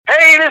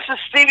is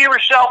Stevie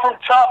Rochelle from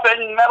Tough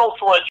and Metal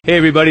Sledge. Hey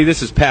everybody,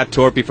 this is Pat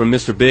Torpy from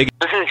Mr. Big.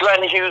 This is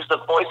Glenn Hughes, the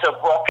voice of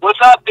rock. What's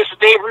up? This is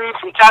Dave Rude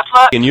from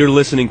Tesla. And you're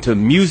listening to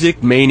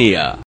Music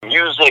Mania.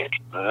 Music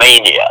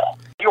Mania.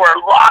 You are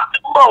locked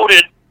and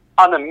loaded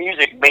on the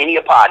Music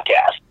Mania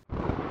podcast.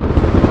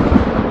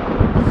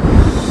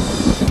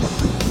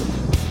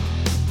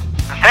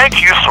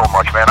 Thank you so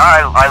much, man.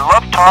 I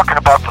love talking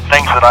about the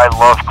things that I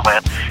love,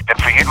 Clint,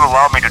 and for you to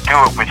allow me to do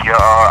it with you,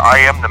 I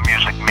am the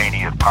Music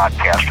Mania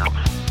podcaster.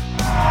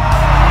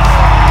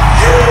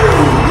 You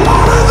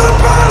wanted the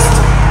best!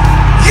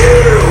 You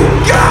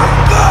got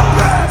the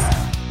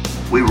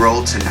best! We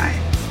roll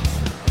tonight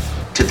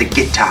to the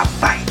guitar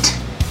bite,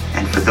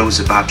 and for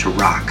those about to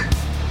rock,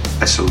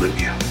 I salute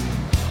you.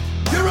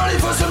 You ready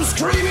for some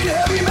screaming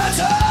heavy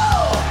metal?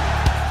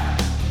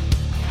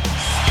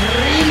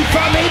 Scream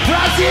for me,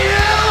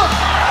 Brazil!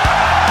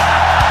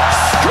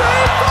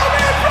 Scream for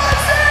me,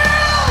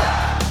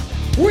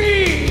 Brazil!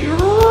 We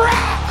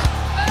rock!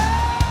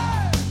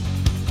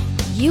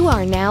 You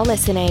are now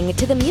listening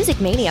to the Music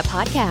Mania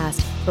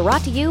podcast,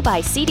 brought to you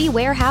by CD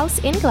Warehouse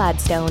in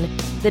Gladstone,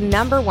 the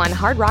 #1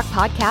 hard rock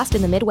podcast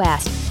in the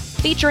Midwest,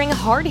 featuring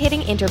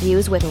hard-hitting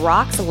interviews with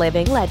rock's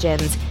living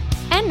legends.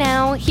 And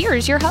now,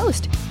 here's your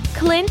host,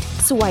 Clint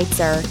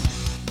Schweitzer.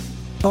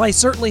 Well, I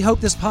certainly hope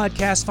this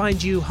podcast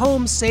finds you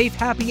home, safe,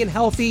 happy, and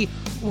healthy.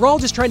 We're all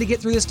just trying to get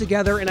through this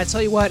together, and I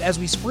tell you what, as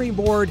we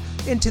springboard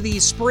into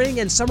these spring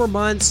and summer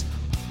months,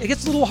 it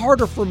gets a little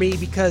harder for me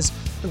because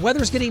the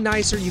weather's getting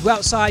nicer. You go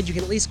outside, you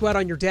can at least go out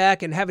on your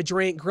deck and have a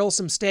drink, grill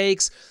some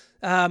steaks,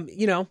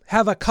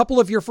 have a couple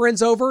of your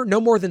friends over,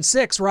 no more than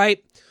 6,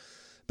 right?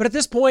 But at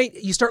this point,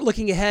 you start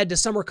looking ahead to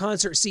summer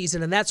concert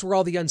season, and that's where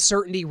all the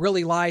uncertainty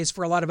really lies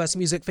for a lot of us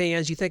music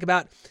fans. You think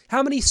about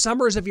how many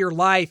summers of your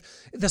life,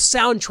 the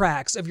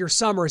soundtracks of your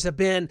summers have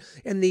been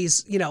in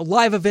these,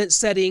 live event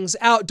settings,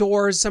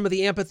 outdoors, some of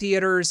the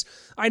amphitheaters.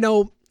 I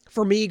know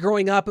for me,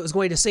 growing up, it was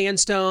going to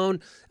Sandstone.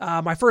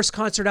 My first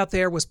concert out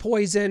there was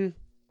Poison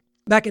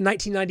back in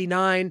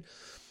 1999.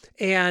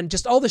 And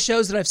just all the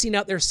shows that I've seen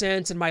out there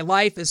since, and my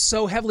life is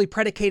so heavily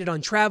predicated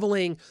on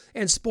traveling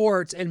and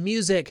sports and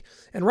music.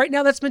 And right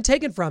now that's been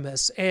taken from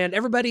us, and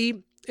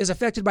everybody is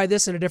affected by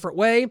this in a different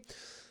way.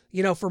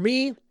 For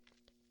me,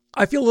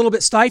 I feel a little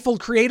bit stifled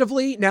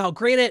creatively. Now,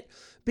 granted,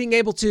 being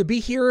able to be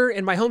here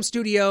in my home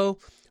studio,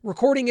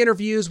 recording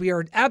interviews, we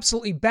are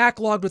absolutely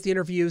backlogged with the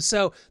interviews.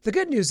 So the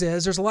good news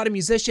is there's a lot of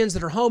musicians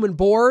that are home and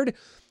bored,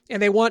 and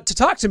they want to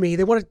talk to me.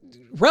 They want to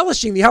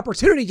relishing the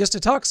opportunity just to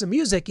talk some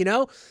music,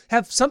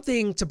 have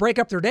something to break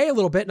up their day a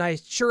little bit. And I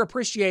sure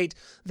appreciate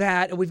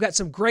that. And we've got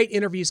some great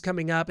interviews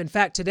coming up. In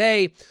fact,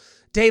 today,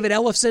 David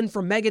Ellefson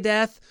from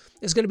Megadeth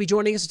is going to be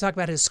joining us to talk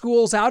about his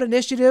Schools Out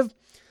initiative,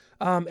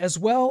 as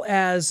well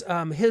as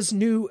his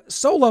new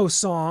solo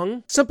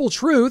song, Simple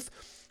Truth,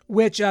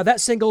 which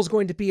that single is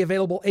going to be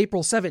available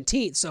April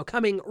 17th. So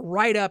coming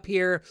right up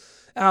here.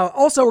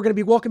 Also, we're going to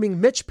be welcoming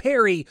Mitch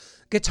Perry,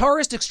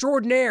 guitarist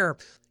extraordinaire.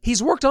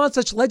 He's worked on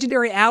such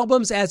legendary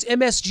albums as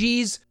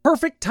MSG's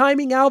Perfect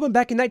Timing album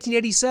back in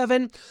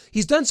 1987.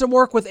 He's done some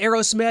work with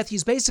Aerosmith.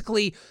 He's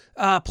basically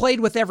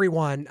played with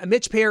everyone.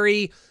 Mitch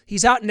Perry,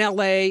 he's out in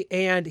LA,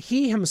 and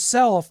he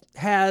himself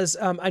has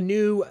a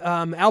new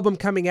album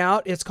coming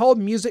out. It's called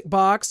Music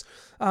Box.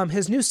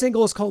 His new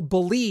single is called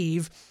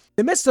Believe.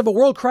 In the midst of a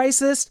world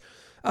crisis,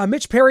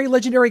 Mitch Perry,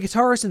 legendary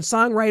guitarist and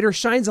songwriter,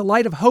 shines a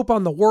light of hope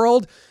on the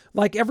world.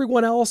 Like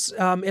everyone else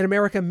in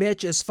America,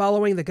 Mitch is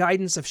following the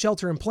guidance of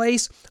shelter in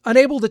place.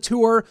 Unable to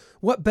tour,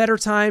 what better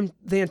time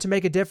than to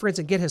make a difference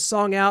and get his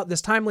song out?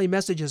 This timely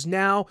message is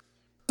now.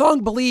 The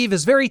song Believe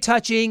is very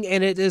touching,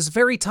 and it is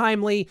very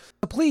timely.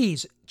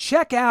 Please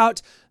check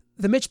out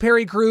the Mitch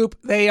Perry group.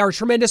 They are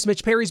tremendous.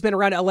 Mitch Perry's been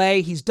around LA.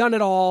 He's done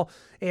it all,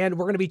 and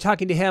we're going to be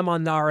talking to him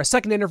on our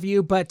second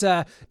interview. But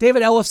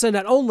David Ellefson,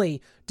 not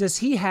only does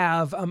he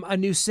have a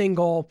new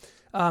single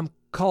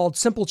called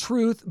Simple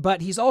Truth,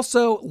 but he's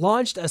also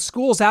launched a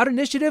Schools Out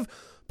initiative,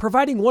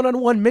 providing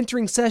one-on-one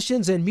mentoring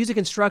sessions and music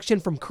instruction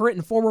from current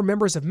and former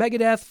members of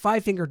Megadeth,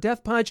 Five Finger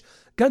Death Punch,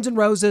 Guns N'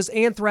 Roses,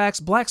 Anthrax,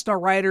 Black Star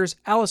Riders,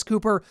 Alice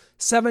Cooper,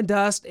 Seven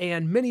Dust,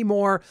 and many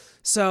more.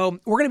 So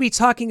we're going to be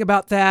talking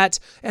about that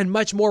and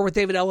much more with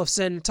David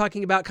Ellefson,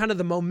 talking about kind of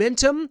the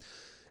momentum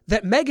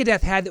that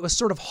Megadeth had that was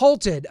sort of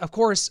halted. Of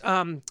course,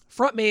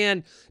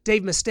 frontman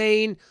Dave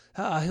Mustaine,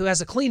 who has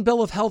a clean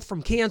bill of health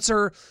from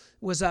cancer,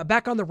 was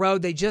back on the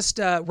road. They just,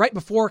 right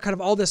before kind of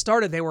all this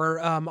started, they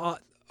were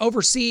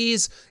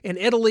overseas in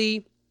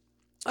Italy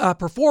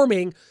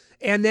performing,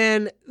 and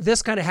then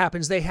this kind of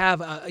happens. They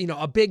have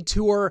a big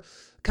tour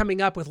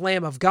coming up with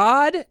Lamb of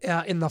God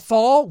in the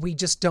fall. We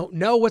just don't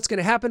know what's going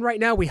to happen right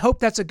now. We hope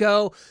that's a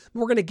go.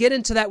 We're going to get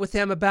into that with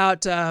him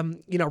about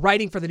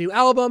writing for the new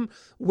album.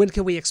 When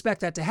can we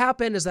expect that to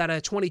happen? Is that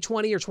a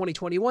 2020 or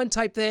 2021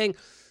 type thing?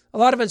 A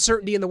lot of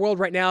uncertainty in the world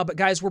right now, but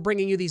guys, we're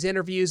bringing you these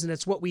interviews, and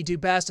it's what we do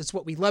best. It's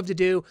what we love to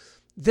do.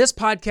 This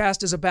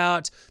podcast is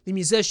about the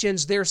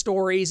musicians, their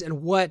stories,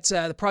 and what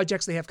the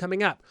projects they have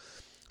coming up.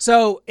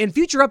 So in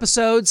future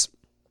episodes,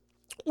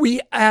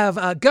 we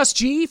have Gus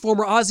G,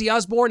 former Ozzy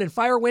Osbourne and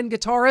Firewind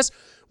guitarist.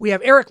 We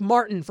have Eric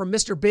Martin from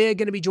Mr. Big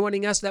going to be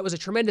joining us. That was a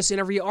tremendous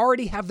interview.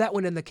 Already have that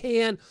one in the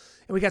can. And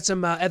we got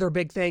some other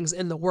big things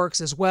in the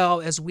works as well,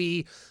 as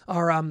we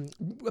are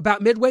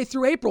about midway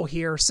through April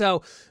here.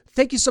 So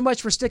thank you so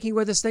much for sticking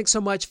with us. Thanks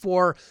so much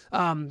for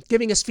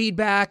giving us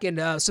feedback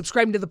and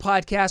subscribing to the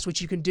podcast,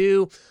 which you can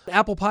do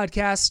Apple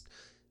Podcasts,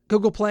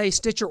 Google Play,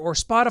 Stitcher, or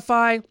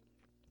Spotify.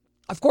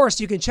 Of course,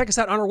 you can check us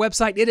out on our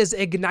website. It is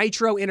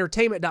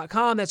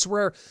ignitroentertainment.com. That's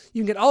where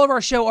you can get all of our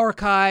show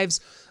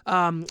archives,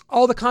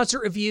 all the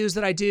concert reviews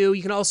that I do.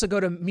 You can also go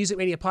to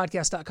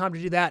musicmaniapodcast.com to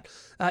do that.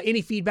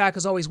 Any feedback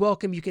is always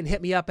welcome. You can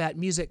hit me up at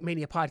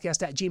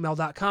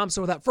musicmaniapodcast@gmail.com.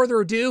 So without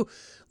further ado,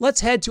 let's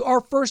head to our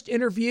first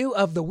interview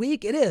of the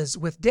week. It is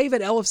with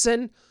David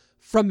Ellefson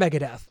from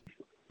Megadeth.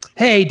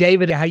 Hey,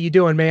 David, how you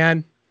doing,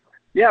 man?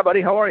 Yeah, buddy.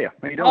 How are you?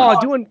 How you doing?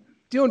 Oh,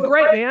 doing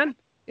great, man.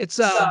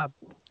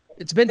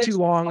 It's been too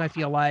long, I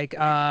feel like.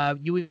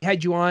 We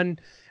had you on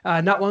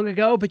not long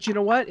ago, but you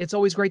know what? It's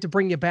always great to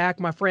bring you back,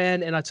 my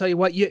friend. And I'll tell you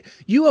what, you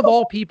of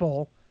all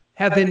people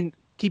have been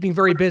keeping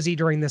very busy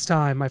during this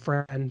time, my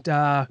friend.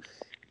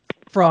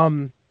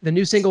 From the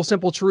new single,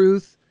 Simple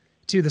Truth,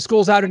 to the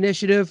School's Out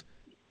initiative,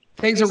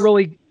 things are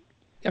really,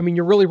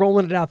 you're really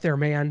rolling it out there,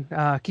 man.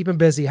 Keeping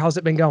busy. How's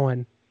it been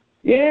going?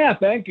 Yeah,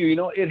 thank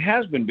you. It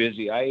has been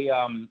busy.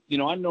 I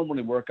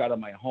normally work out of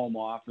my home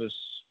office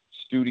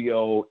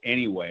studio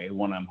anyway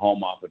when I'm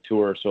home off a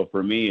tour. So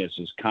for me, it's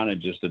just kind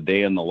of just a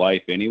day in the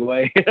life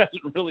anyway. It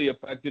hasn't really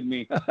affected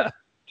me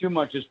too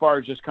much as far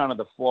as just kind of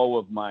the flow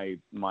of my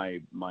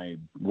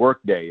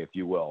work day, if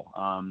you will.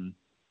 And,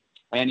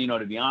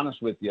 to be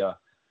honest with you,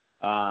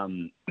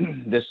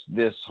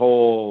 this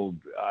whole,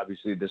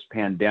 obviously this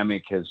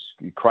pandemic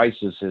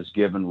crisis has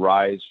given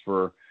rise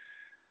for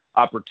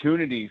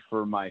opportunity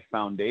for my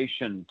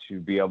foundation to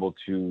be able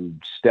to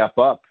step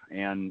up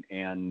and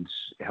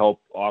help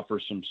offer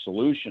some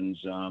solutions,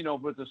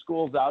 with the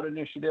Schools Out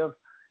initiative.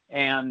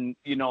 And,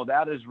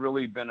 that has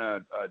really been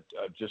a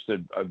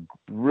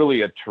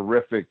really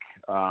terrific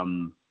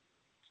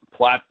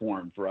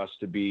platform for us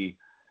to be,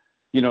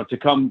 to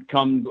come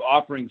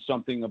offering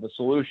something of a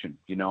solution,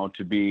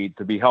 to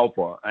be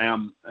helpful.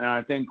 And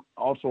I think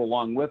also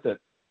along with it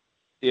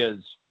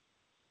is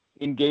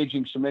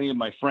engaging so many of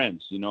my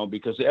friends,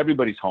 because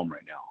everybody's home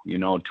right now.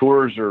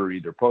 Tours are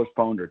either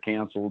postponed or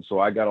canceled. So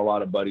I got a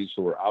lot of buddies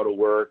who are out of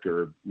work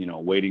or,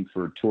 waiting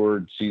for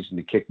tour season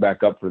to kick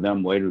back up for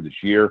them later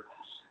this year.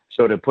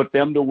 So to put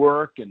them to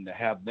work and to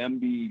have them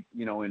be,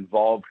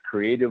 involved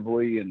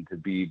creatively and to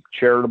be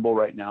charitable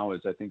right now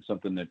is, I think,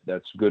 something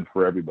that's good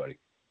for everybody.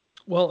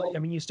 Well,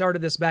 you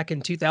started this back in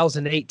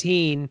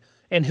 2018,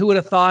 and who would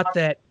have thought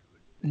that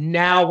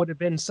now would have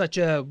been such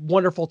a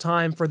wonderful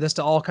time for this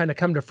to all kind of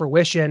come to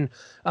fruition.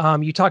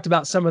 You talked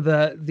about some of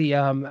the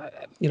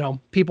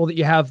people that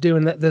you have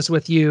doing this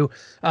with you.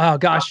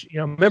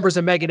 Members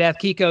of Megadeth,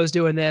 Kiko's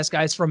doing this,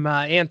 guys from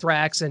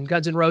Anthrax and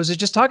Guns N' Roses.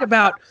 Just talk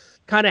about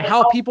kind of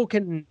how people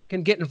can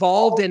get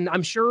involved. And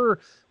I'm sure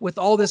with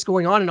all this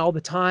going on and all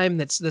the time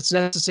that's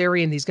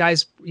necessary, and these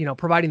guys,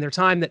 providing their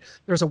time, that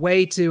there's a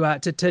way to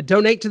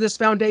donate to this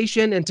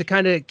foundation and to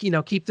kind of,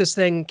 keep this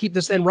thing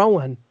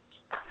rolling.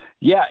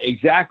 Yeah,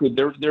 exactly.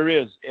 There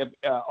is.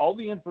 All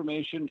the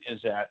information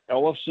is at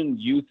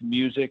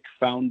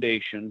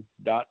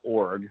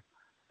EllefsonYouthMusicFoundation.org.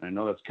 I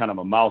know that's kind of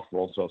a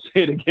mouthful, so I'll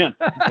say it again.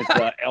 It's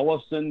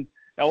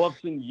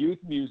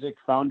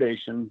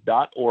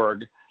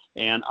EllefsonYouthMusicFoundation.org.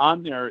 And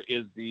on there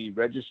is the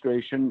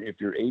registration.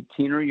 If you're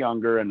 18 or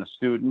younger and a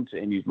student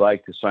and you'd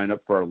like to sign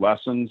up for our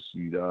lessons,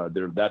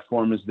 that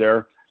form is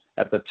there.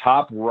 At the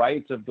top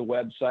right of the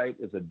website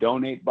is a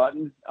donate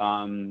button.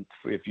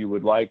 If you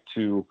would like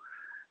to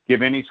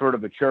give any sort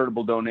of a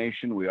charitable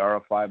donation, we are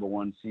a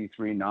 501c3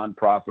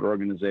 nonprofit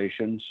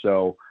organization.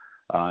 So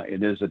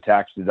it is a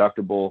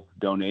tax-deductible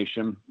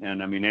donation.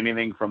 And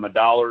anything from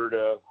 $1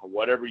 to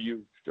whatever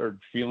you are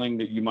feeling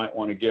that you might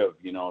want to give,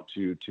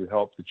 to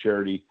help the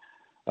charity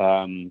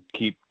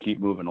keep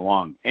moving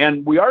along.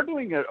 And we are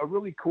doing a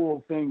really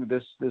cool thing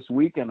this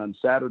weekend on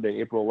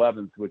Saturday, April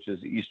 11th, which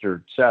is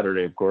Easter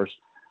Saturday, of course.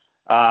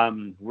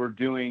 We're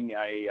doing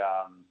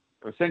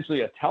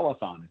essentially a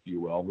telethon, if you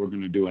will. We're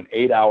going to do an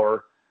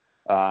 8-hour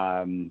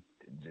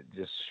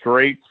just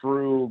straight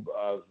through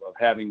of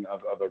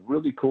a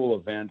really cool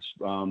event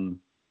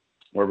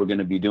where we're going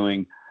to be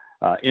doing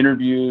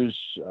interviews,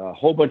 a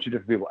whole bunch of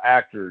different people,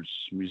 actors,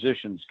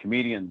 musicians,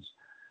 comedians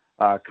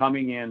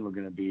coming in. We're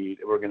going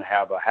to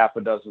have a half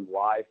a dozen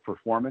live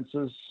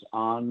performances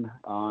on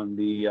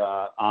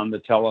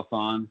the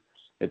telethon.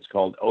 It's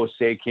called Oh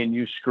Say Can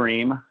You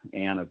Scream,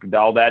 and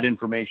all that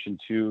information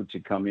to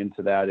come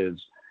into that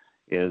is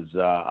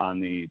on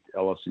the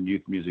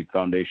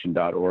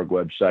EllefsonYouthMusicFoundation.org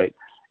website.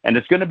 And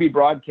it's going to be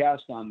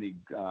broadcast on the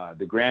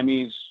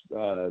Grammys.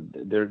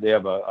 They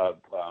have a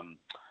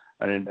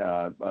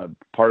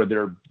part of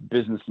their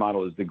business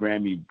model is the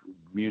Grammy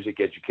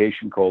Music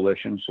Education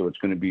Coalition. So it's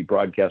going to be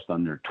broadcast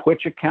on their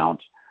Twitch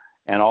account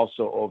and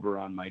also over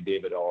on my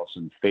David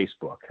Ellefson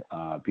Facebook.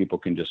 People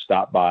can just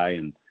stop by,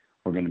 and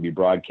we're going to be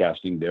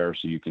broadcasting there,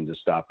 so you can just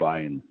stop by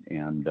and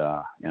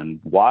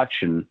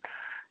watch and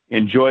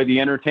enjoy the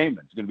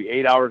entertainment. It's going to be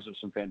 8 hours of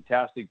some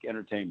fantastic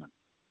entertainment.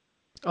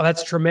 Oh,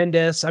 that's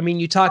tremendous. I mean,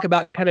 you talk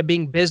about kind of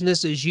being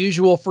business as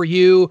usual for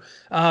you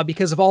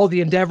because of all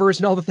the endeavors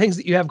and all the things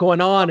that you have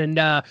going on.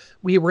 And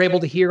we were able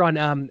to hear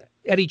on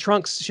Eddie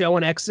Trunk's show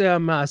on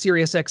XM,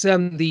 Sirius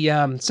XM,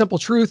 the Simple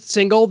Truth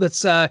single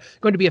that's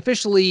going to be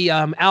officially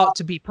out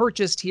to be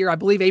purchased here, I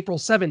believe, April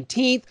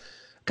 17th.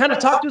 Kind of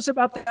talk to us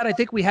about that. I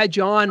think we had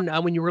you on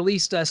when you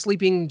released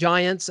Sleeping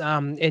Giants,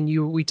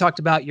 and we talked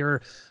about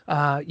your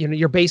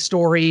bass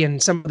story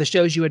and some of the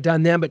shows you had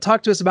done then. But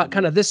talk to us about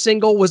kind of this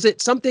single. Was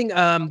it something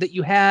that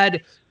you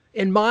had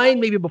in mind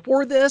maybe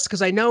before this?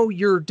 Because I know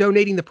you're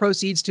donating the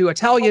proceeds to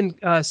Italian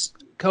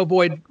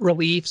COVID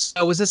relief.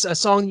 So was this a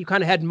song you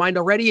kind of had in mind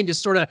already and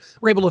just sort of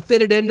were able to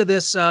fit it into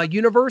this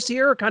universe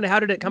here? Or kind of how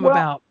did it come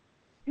about?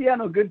 Yeah,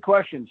 no, good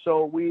question.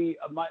 So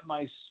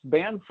my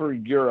band for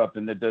Europe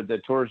and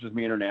that tours with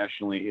me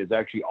internationally is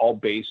actually all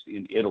based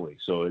in Italy.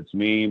 So it's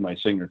me, my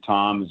singer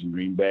Tom is in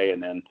Green Bay,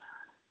 and then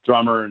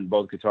drummer and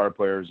both guitar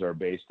players are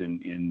based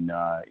in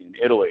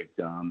Italy.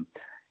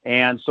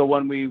 And so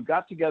when we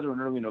got together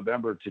in early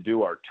November to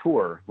do our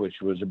tour,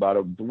 which was about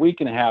a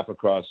week and a half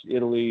across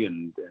Italy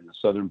and the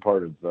southern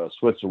part of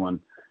Switzerland,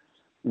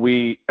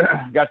 we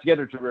got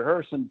together to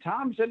rehearse, and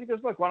Tom said, he goes,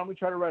 look, why don't we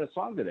try to write a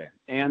song today?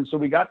 And so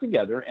we got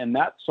together, and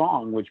that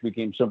song, which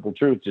became Simple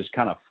Truth, just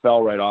kind of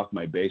fell right off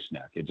my bass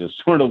neck. It just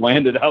sort of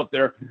landed out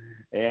there.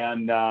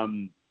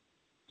 And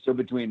so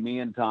between me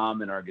and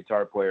Tom and our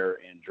guitar player,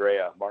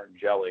 Andrea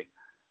Martingelli,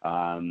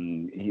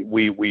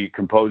 we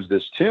composed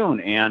this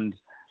tune, and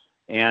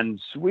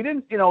we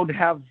didn't,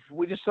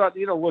 we just thought,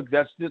 look,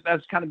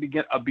 that's kind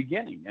of a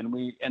beginning.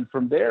 And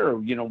from there,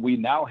 we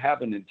now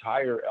have an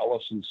entire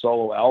Ellefson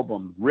solo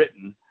album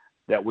written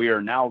that we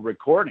are now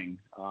recording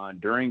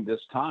during this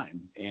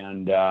time.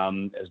 And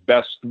as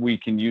best we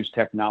can use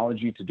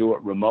technology to do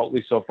it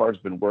remotely, so far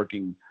it's been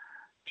working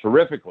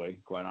terrifically,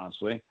 quite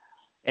honestly.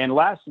 And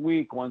last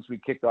week, once we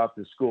kicked off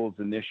the Schools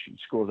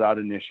Out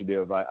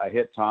initiative, I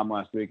hit Tom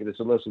last week and I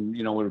said, listen,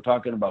 we were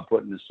talking about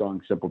putting this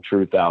song Simple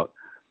Truth out.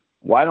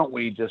 Why don't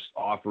we just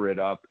offer it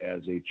up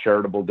as a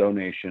charitable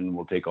donation?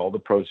 We'll take all the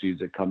proceeds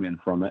that come in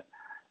from it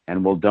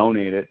and we'll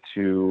donate it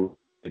to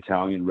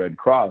Italian Red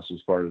Cross as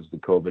far as the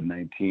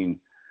COVID-19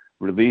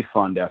 relief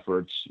fund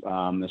efforts,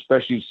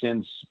 especially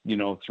since,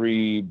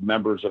 3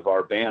 members of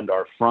our band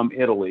are from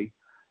Italy,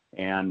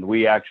 and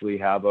we actually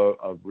have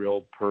a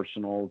real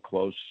personal,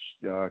 close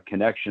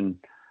connection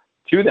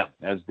to them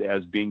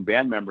as being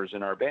band members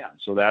in our band.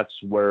 So that's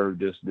where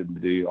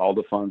all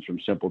the funds from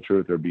Simple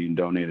Truth are being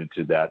donated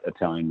to that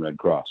Italian Red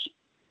Cross.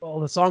 Well,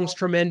 the song's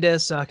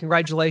tremendous.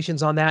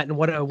 Congratulations on that. And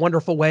what a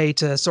wonderful way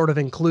to sort of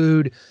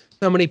include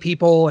so many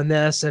people in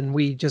this. And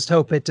we just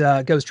hope it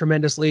goes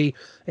tremendously.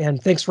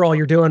 And thanks for all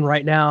you're doing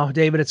right now,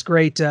 David. It's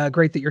great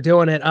that you're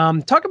doing it.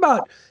 Talk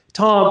about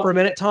Tom for a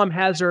minute. Tom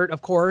Hazard,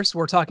 of course,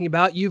 we're talking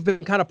about. You've been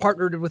kind of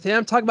partnered with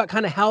him. Talk about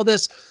kind of how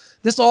this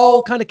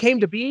all kind of came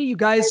to be. You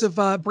guys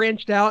have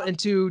branched out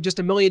into just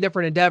a million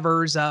different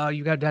endeavors.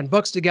 You got done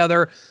books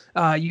together.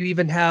 You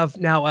even have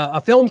now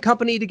a film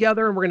company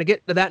together, and we're going to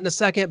get to that in a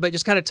second. But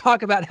just kind of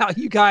talk about how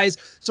you guys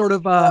sort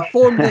of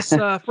formed this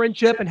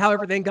friendship and how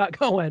everything got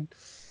going.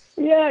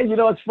 Yeah,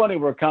 it's funny.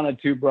 We're kind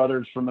of 2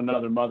 brothers from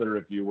another mother,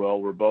 if you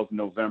will. We're both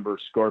November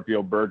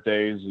Scorpio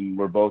birthdays, and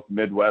we're both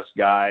Midwest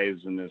guys.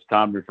 And as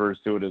Tom refers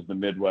to it as the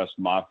Midwest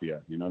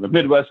Mafia, the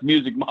Midwest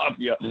Music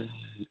Mafia.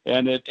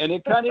 And it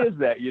kind of is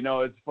that.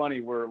 It's funny.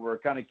 We're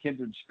kind of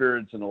kindred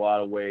spirits in a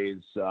lot of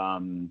ways.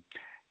 I'm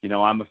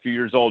a few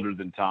years older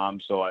than Tom,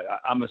 so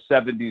I'm a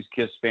 70s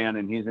Kiss fan,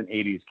 and he's an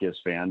 80s Kiss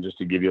fan, just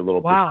to give you a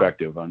little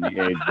perspective on the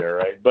age there,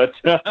 right? But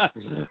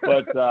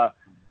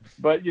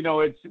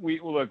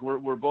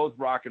we're both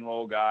rock and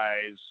roll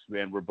guys,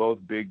 and we're both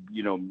big,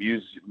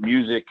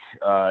 music,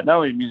 not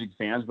only music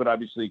fans, but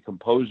obviously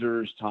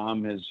composers.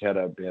 Tom has had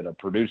a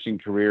producing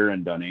career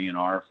and done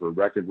A&R for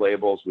record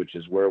labels, which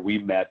is where we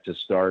met to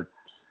start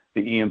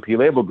the EMP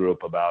label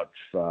group about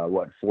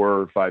 4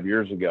 or 5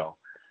 years ago.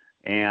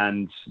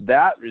 And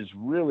that is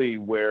really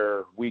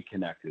where we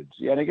connected.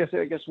 Yeah, and I guess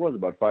it was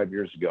about 5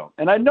 years ago.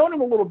 And I'd known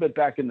him a little bit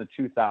back in the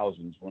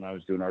 2000s when I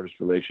was doing artist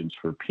relations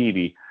for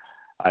Petey.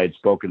 I had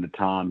spoken to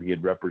Tom. He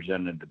had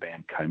represented the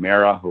band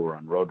Chimera, who were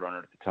on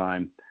Roadrunner at the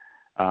time.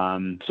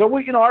 So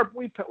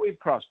we've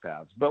crossed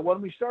paths. But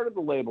when we started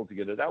the label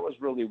together, that was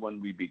really when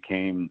we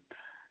became,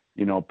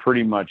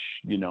 pretty much,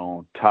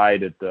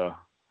 tied at the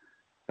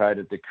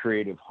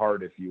creative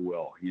heart, if you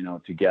will,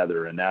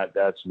 together. And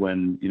that's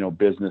when,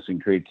 business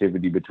and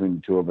creativity between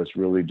the 2 of us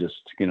really just,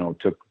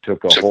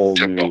 took a whole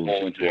new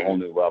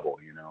level,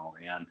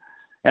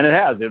 And it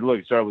has.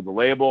 It started with the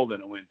label,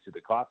 then it went to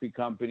the coffee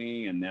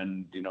company, and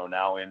then,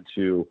 now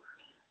into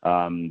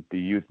the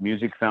Youth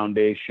Music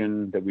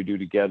Foundation that we do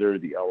together,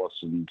 the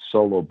Ellefson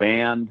solo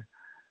band.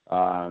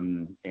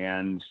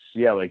 And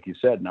yeah, like you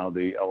said, now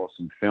the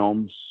Ellefson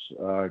Films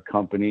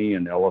company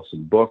and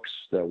Ellefson Books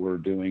that we're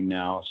doing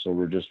now. So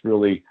we're just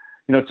really,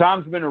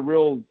 Tom's been a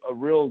real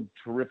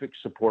terrific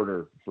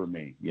supporter for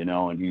me,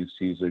 and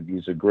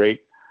he's a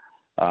great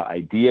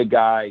idea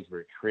guy. He's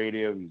very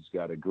creative. He's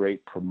got a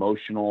great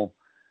promotional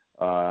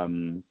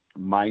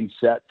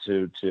mindset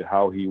to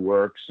how he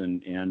works,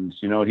 and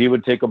he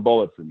would take a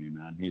bullet for me,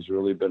 man. He's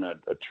really been a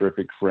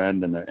terrific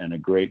friend and a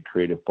great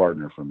creative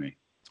partner for me.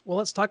 Well,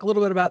 let's talk a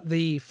little bit about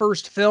the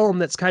first film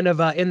that's kind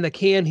of in the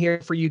can here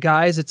for you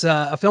guys. It's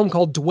a film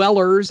called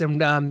Dwellers,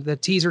 and the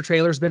teaser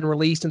trailer's been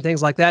released and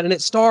things like that, and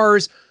it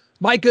stars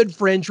my good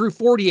friend Drew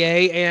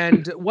Fortier,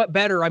 and what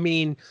better? I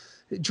mean,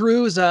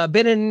 Drew's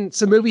been in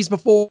some movies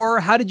before.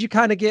 How did you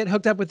kind of get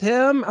hooked up with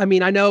him? I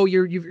mean, I know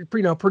you're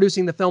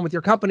producing the film with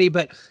your company,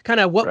 but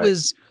kind of what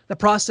was the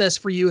process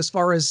for you as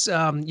far as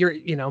your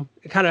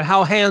kind of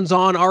how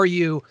hands-on are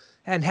you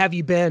and have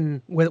you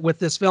been with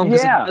this film?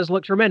 Because it does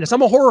look tremendous.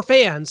 I'm a horror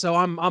fan, so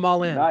I'm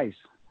all in. Nice.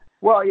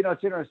 Well,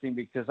 it's interesting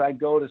because I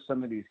go to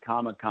some of these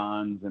Comic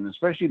Cons, and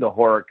especially the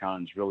horror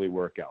cons really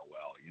work out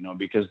well,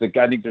 because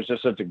I think there's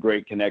just such a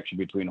great connection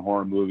between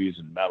horror movies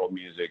and metal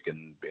music,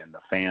 and the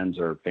fans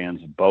are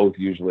fans of both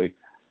usually.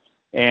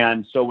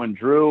 And so when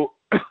Drew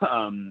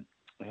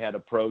had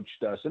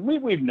approached us, and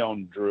we've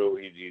known Drew,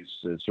 he's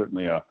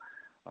certainly a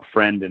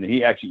friend, and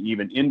he actually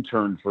even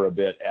interned for a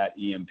bit at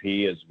EMP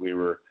as we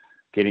were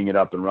getting it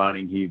up and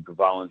running. He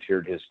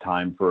volunteered his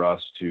time for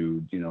us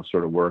to,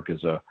 sort of work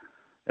as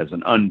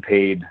an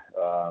unpaid,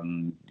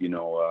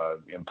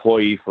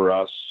 employee for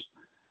us,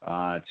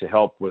 to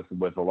help with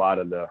a lot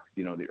of the,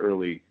 the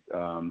early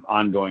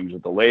ongoings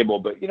with the label.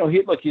 But,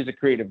 he's a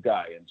creative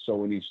guy. And so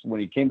when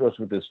he came to us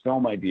with this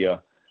film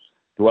idea,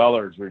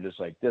 Dwellers, we're just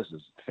like, this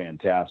is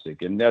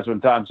fantastic. And that's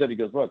when Tom said, he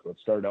goes, look, let's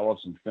start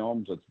Ellefson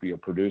Films. Let's be a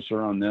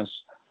producer on this.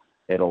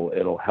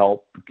 It'll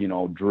help,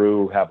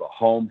 Drew have a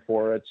home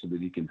for it so that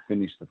he can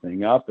finish the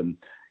thing up. And,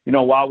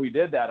 while we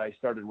did that, I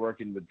started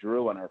working with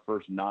Drew on our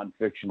first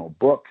non-fictional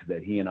book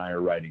that he and I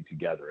are writing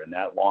together. And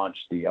that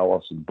launched the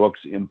Ellefson Books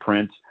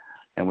imprint.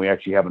 And we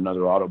actually have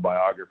another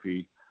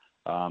autobiography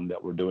that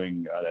we're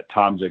doing, that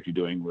Tom's actually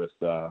doing with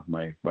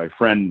my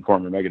friend and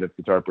former Megadeth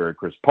guitar player,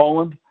 Chris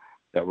Poland,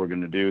 that we're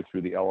going to do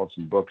through the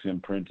Ellefson Books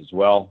imprint as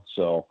well.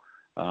 So,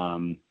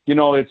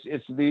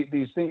 it's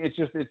these things.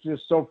 It's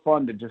just so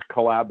fun to just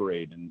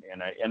collaborate, and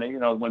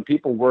when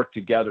people work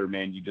together,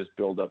 man, you just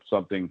build up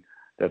something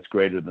that's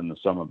greater than the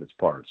sum of its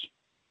parts.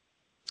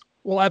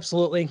 Well,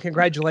 absolutely, and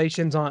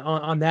congratulations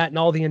on that and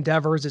all the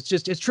endeavors.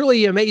 It's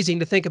truly amazing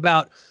to think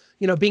about,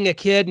 being a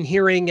kid and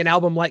hearing an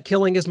album like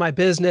Killing Is My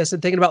Business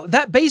and thinking about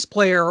that bass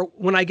player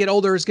when I get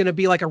older is going to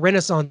be like a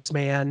Renaissance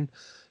man.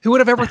 Who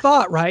would have ever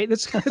thought, right?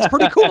 It's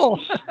pretty cool.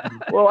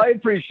 Well, I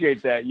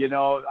appreciate that.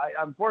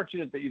 I'm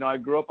fortunate that, I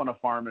grew up on a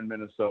farm in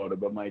Minnesota,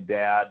 but my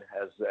dad,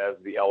 as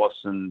the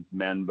Ellefson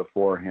men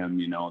before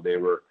him,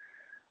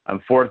 I'm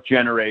fourth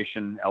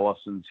generation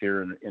Ellefsons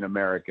here in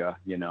America,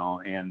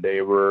 and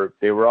they were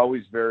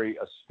always very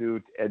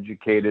astute,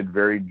 educated,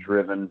 very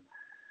driven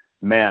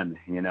men,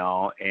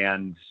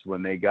 and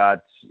when they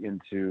got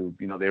into,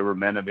 they were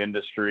men of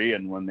industry,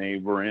 and when they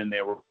were in,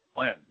 they were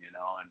in,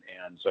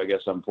 and so I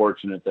guess I'm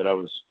fortunate that I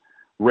was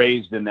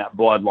raised in that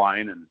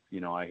bloodline, and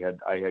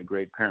I had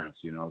great parents,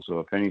 so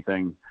if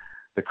anything,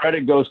 the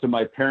credit goes to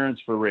my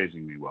parents for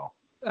raising me well.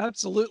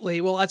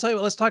 Absolutely. Well, I tell you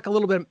what, let's talk a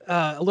little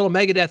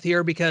Megadeth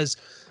here, because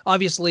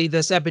obviously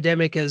this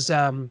epidemic has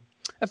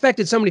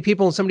affected so many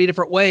people in so many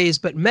different ways,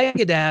 but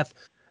Megadeth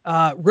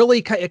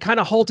really kind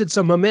of halted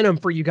some momentum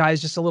for you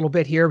guys just a little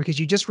bit here, because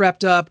you just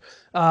wrapped up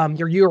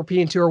your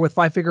European tour with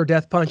Five Finger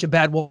Death Punch and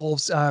Bad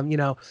Wolves.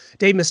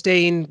 Dave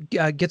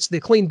Mustaine gets the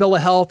clean bill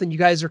of health, and you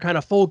guys are kind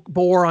of full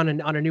bore on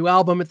a new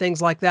album and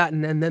things like that.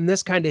 And then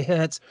this kind of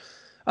hits.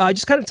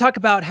 Just kind of talk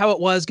about how it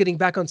was getting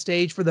back on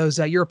stage for those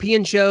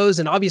European shows.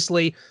 And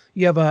obviously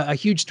you have a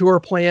huge tour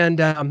planned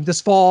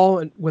this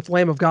fall with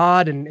Lamb of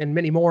God and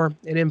many more,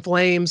 and In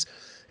Flames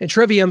and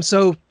Trivium.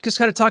 So just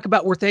kind of talk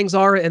about where things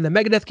are in the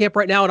Megadeth camp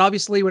right now. And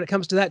obviously when it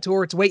comes to that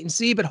tour, it's wait and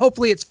see, but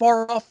hopefully it's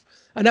far off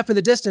enough in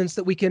the distance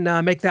that we can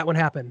make that one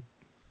happen.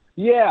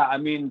 Yeah, I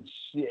mean,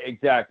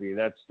 exactly.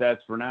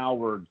 That's for now.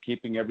 We're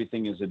keeping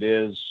everything as it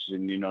is,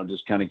 and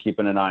just kind of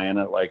keeping an eye on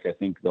it, like I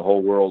think the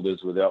whole world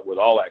is with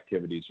all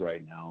activities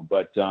right now.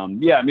 But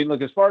yeah, I mean,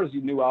 look, as far as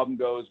the new album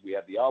goes, we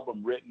have the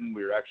album written.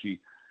 We were actually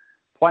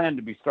planned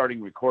to be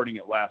starting recording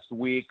it last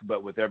week,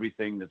 but with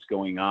everything that's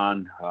going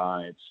on,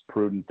 it's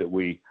prudent that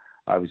we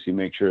obviously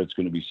make sure it's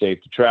going to be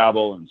safe to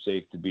travel and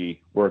safe to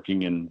be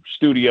working in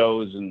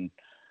studios, and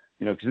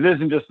because it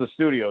isn't just the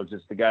studios,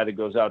 it's the guy that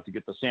goes out to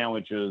get the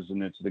sandwiches,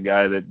 and it's the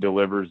guy that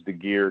delivers the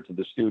gear to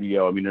the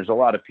studio. I mean, there's a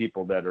lot of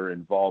people that are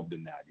involved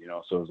in that,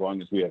 so as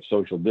long as we have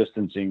social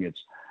distancing, it's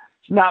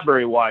not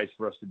very wise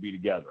for us to be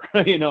together,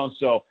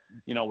 so,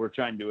 we're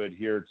trying to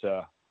adhere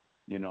to,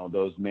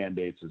 those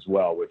mandates as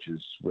well, which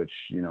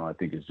I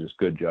think is just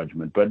good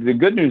judgment. But the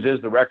good news is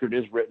the record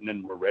is written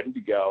and we're ready to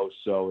go.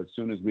 So as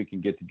soon as we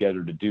can get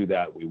together to do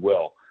that, we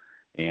will.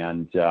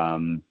 And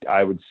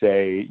I would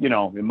say,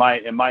 in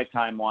my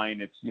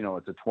timeline, it's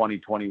a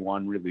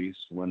 2021 release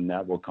when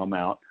that will come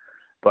out.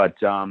 But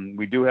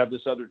we do have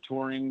this other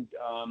touring,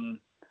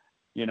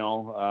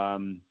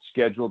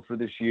 scheduled for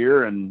this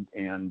year and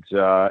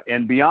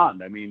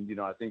beyond. I mean,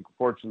 I think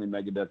fortunately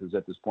Megadeth is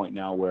at this point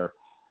now where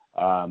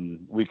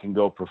we can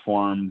go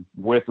perform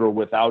with or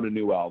without a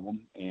new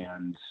album.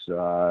 And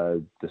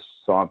the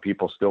song,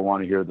 people still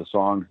want to hear the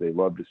songs. They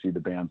love to see the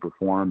band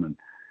perform.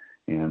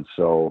 And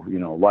so,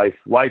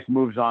 life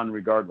moves on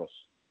regardless.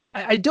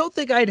 I don't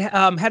think I'd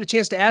had a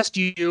chance to ask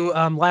you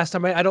last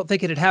time. I don't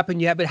think it had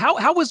happened yet, but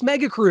how was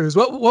Mega Cruise?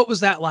 What was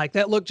that like?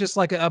 That looked just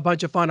like a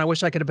bunch of fun. I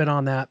wish I could have been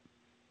on that.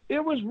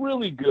 It was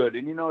really good.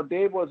 And,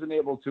 Dave wasn't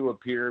able to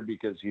appear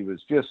because he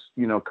was just,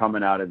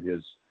 coming out of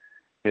his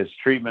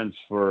treatments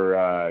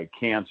for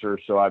cancer.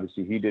 So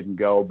obviously he didn't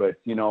go, but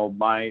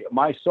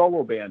my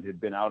solo band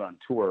had been out on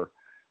tour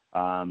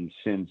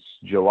since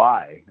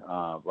July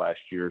last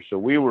year. So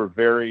we were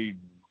very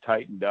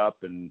tightened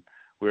up, and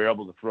we were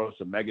able to throw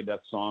some Megadeth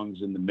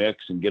songs in the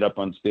mix and get up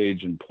on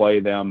stage and play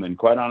them. And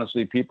quite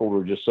honestly, people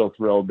were just so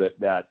thrilled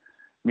that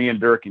me and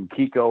Dirk and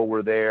Kiko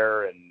were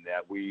there, and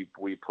that we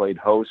played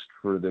host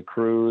for the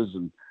cruise,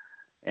 and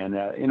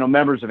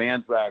members of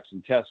Anthrax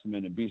and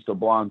Testament and Beasto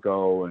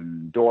Blanco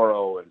and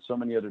Doro and so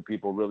many other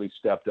people really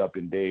stepped up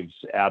in Dave's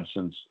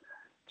absence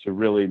to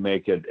really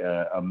make it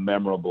a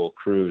memorable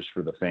cruise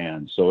for the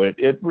fans. So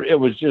it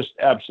was just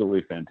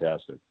absolutely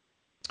fantastic.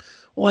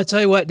 Well, I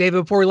tell you what,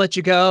 David, before we let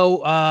you go,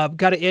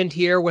 got to end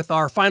here with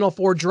our final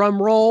 4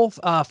 drum roll,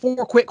 4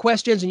 quick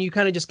questions, and you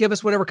kind of just give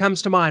us whatever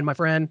comes to mind, my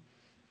friend.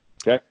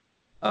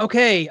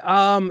 Okay.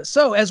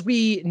 So as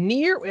we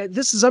near,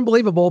 this is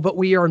unbelievable, but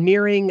we are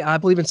nearing, I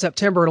believe in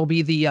September, it'll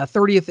be the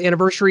 30th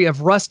anniversary of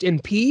Rust in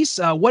Peace.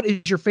 What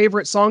is your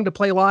favorite song to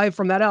play live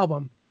from that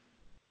album?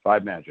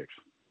 Five Magics.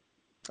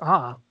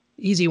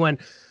 Easy one.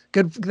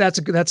 Good. That's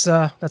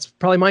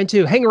probably mine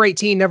too. Hangar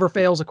 18 never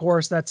fails. Of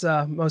course, that's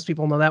most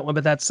people know that one,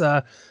 but that's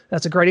a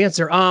great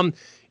answer.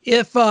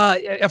 If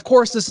of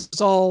course this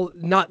is all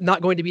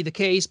not going to be the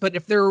case, but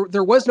if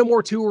there was no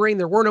more touring,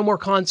 there were no more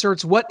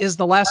concerts, what is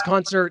the last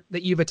concert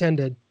that you've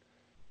attended?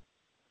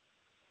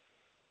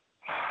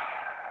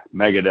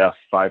 Megadeth,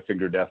 Five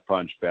Finger Death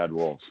Punch, Bad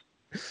Wolves.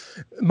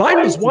 Mine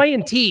was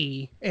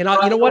Y&T, and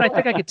you know what? I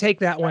think I could take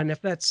that one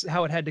if that's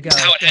how it had to go.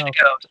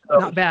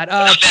 Not bad.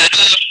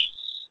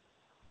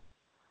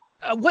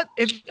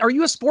 Are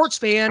you a sports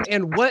fan,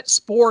 and what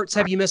sports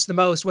have you missed the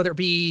most? Whether it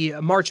be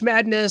March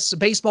Madness,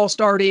 baseball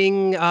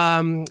starting,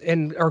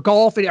 or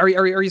golf? Are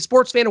you a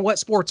sports fan, and what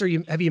sports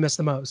have you missed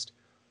the most?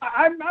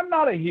 I'm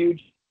not a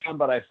huge fan,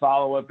 but I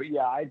follow it. But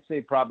yeah, I'd say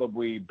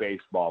probably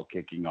baseball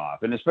kicking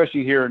off, and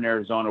especially here in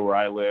Arizona where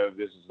I live,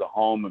 this is the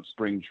home of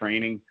spring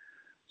training.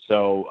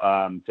 So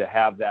to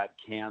have that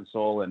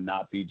cancel and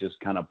not be just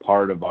kind of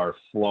part of our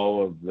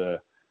flow of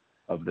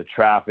the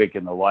traffic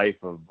and the life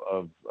of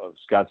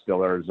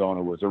Scottsdale,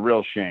 Arizona was a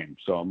real shame.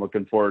 So I'm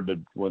looking forward to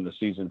when the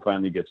season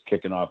finally gets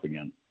kicking off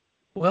again.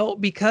 Well,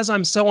 because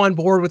I'm so on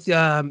board with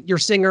your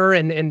singer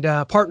and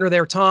partner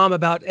there, Tom,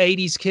 about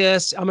 80s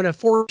Kiss, I'm going to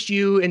force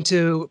you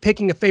into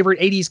picking a favorite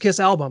 80s Kiss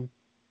album.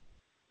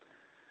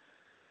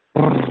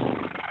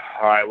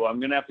 All right. Well, I'm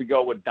going to have to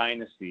go with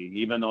Dynasty,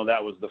 even though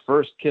that was the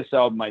first Kiss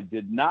album I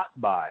did not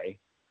buy.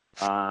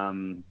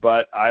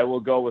 But I will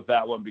go with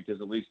that one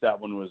because at least that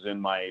one was in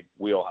my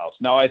wheelhouse.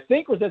 Now, I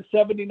think, was that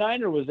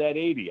 79 or was that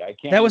 80? I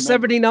can't That was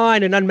remember.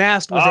 79 and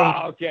Unmasked was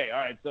 80. Okay.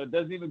 All right. So it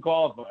doesn't even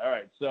qualify. All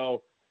right.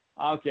 So,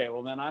 okay.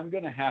 Well, then I'm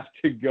going to have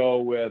to go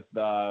with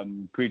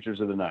Creatures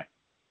of the Night.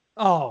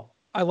 Oh,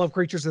 I love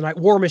Creatures of the Night.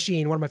 War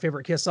Machine, one of my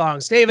favorite Kiss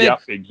songs. David.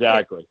 Yep,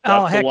 exactly.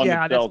 That's the one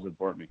yeah, that sells it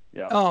for me.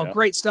 Yeah. Oh, yeah.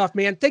 Great stuff,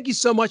 man. Thank you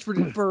so much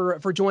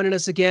for joining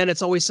us again.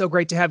 It's always so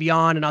great to have you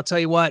on. And I'll tell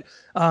you what,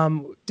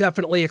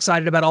 definitely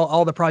excited about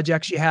all the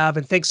projects you have.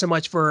 And thanks so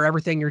much for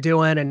everything you're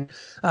doing and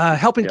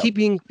helping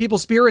keeping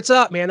people's spirits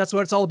up, man. That's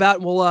what it's all about.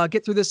 And we'll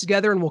get through this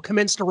together and we'll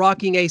commence to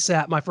rocking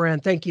ASAP, my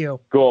friend. Thank you.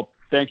 Cool.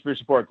 Thanks for your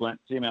support, Clint.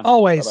 See you, man.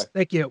 Always. Bye-bye.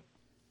 Thank you.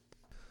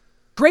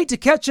 Great to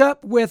catch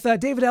up with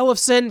David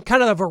Ellefson,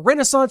 kind of a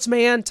Renaissance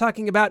man,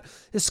 talking about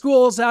his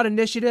Schools Out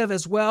initiative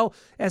as well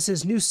as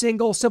his new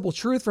single, Simple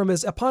Truth, from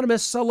his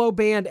eponymous solo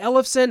band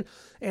Ellefson,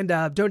 and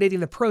donating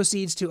the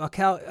proceeds to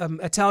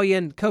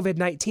Italian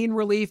COVID-19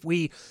 relief.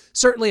 We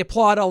certainly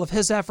applaud all of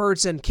his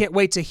efforts and can't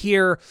wait to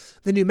hear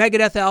the new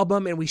Megadeth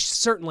album, and we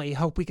certainly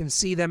hope we can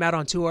see them out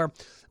on tour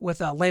with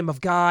Lamb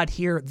of God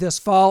here this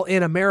fall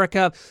in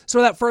America. So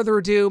without further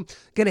ado,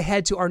 going to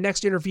head to our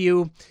next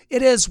interview.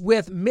 It is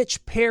with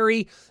Mitch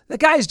Perry. The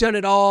guy's done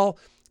it all.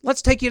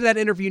 Let's take you to that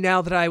interview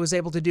now that I was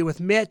able to do with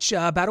Mitch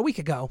about a week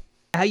ago.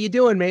 How you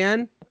doing,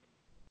 man?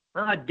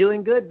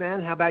 Doing good,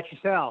 man. How about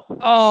yourself?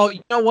 Oh, you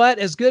know what?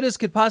 As good as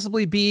could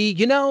possibly be.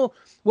 You know,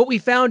 what we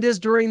found is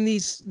during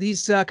these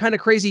kind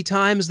of crazy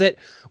times that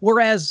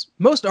whereas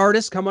most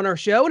artists come on our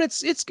show and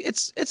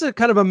it's a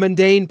kind of a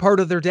mundane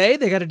part of their day.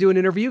 They got to do an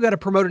interview, got to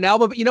promote an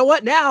album. But you know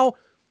what? Now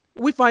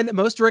we find that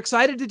most are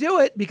excited to do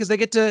it because they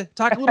get to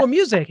talk a little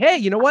music. Hey,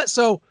 you know what?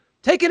 So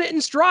taking it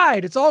in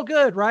stride. It's all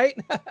good, right?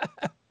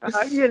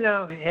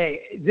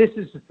 Hey, this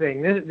is the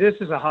thing. This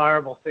is a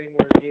horrible thing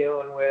we're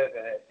dealing with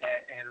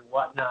and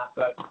whatnot.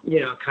 But,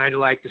 kind of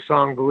like the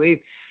song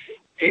Believe,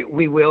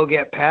 we will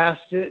get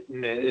past it,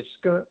 and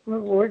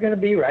we're going to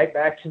be right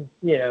back to,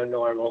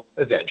 normal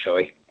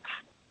eventually.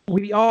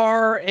 We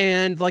are,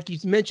 and like you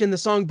mentioned, the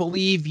song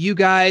Believe, you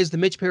guys, the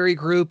Mitch Perry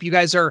group, you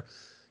guys are,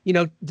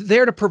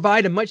 there to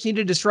provide a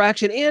much-needed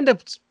distraction and a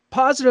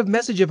positive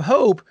message of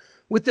hope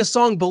with this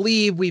song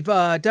Believe. We've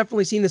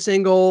definitely seen the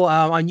single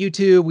on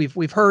YouTube.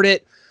 We've heard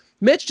it.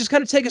 Mitch, just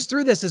kind of take us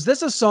through this. Is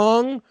this a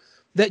song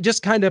that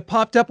just kind of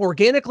popped up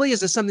organically?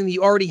 Is this something that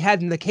you already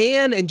had in the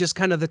can and just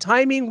kind of the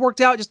timing worked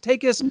out? Just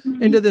take us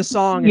into this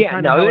song and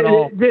kind of how it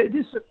all...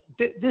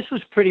 This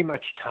was pretty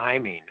much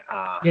timing.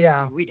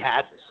 Yeah. We'd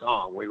had the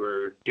song. We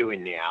were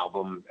doing the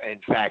album.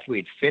 In fact,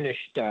 we'd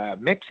finished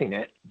mixing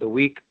it the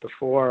week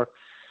before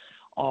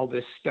all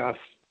this stuff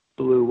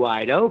blew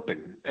wide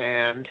open.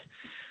 And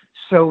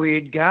so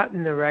we'd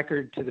gotten the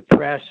record to the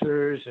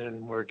pressers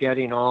and we're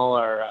getting all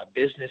our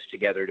business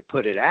together to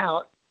put it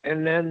out.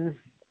 And then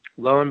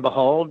lo and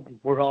behold,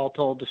 we're all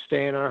told to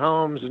stay in our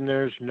homes and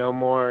there's no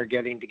more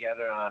getting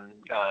together on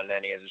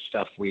any of the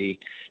stuff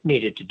we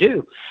needed to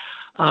do.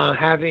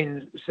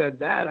 Having said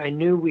that, I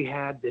knew we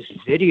had this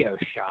video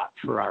shot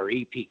for our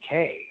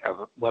EPK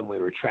of when we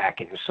were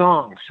tracking the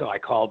song. So I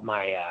called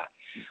my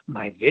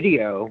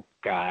video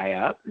guy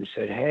up and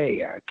said,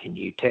 hey, can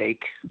you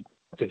take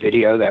the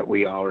video that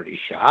we already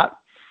shot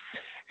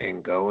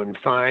and go and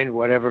find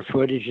whatever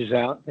footage is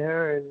out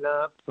there and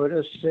put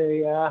us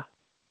a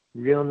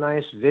real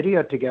nice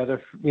video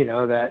together,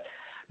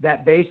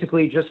 that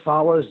basically just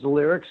follows the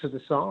lyrics of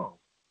the song,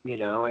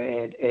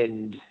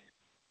 and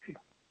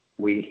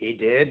he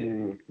did,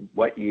 and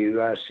what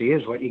you see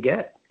is what you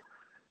get.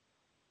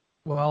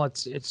 Well,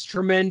 it's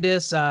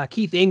tremendous.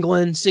 Keith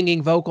England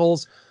singing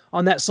vocals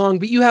on that song,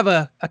 but you have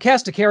a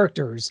cast of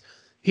characters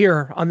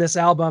here on this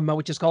album,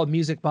 which is called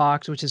Music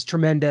Box, which is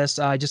tremendous.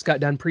 I just got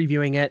done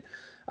previewing it.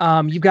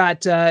 You've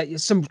got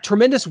some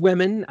tremendous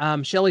women,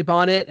 Shelley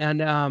Bonnet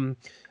and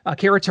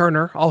Kara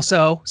Turner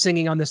also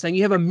singing on this thing.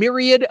 You have a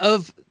myriad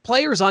of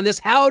players on this.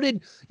 How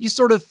did you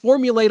sort of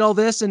formulate all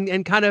this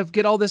and kind of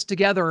get all this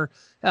together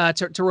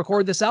to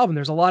record this album?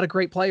 There's a lot of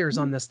great players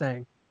on this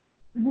thing.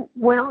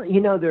 Well,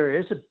 there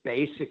is a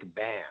basic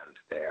band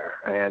there,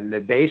 and the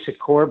basic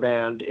core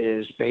band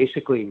is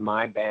basically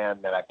my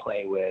band that I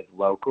play with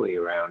locally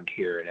around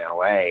here in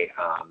LA.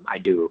 I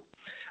do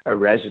a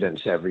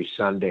residence every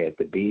Sunday at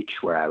the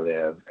beach where I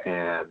live,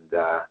 and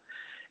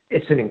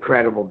it's an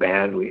incredible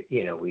band.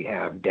 We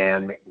have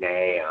Dan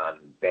McNay on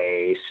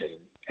bass and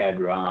Ed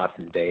Roth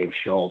and Dave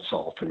Schultz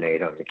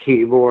alternate on the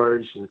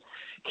keyboards, and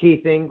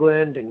Keith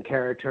England and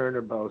Kara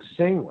Turner both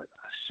sing with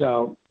us.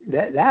 So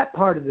that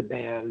part of the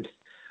band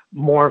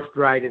morphed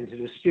right into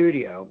the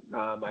studio.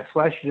 I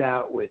fleshed it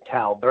out with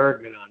Tal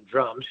Bergman on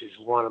drums,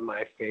 who's one of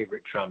my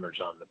favorite drummers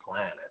on the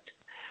planet.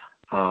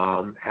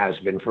 Has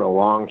been for a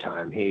long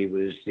time. He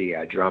was the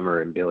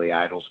drummer in Billy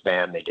Idol's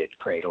band. They did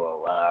Cradle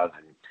of Love,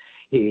 and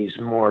he's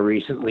more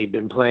recently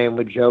been playing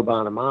with Joe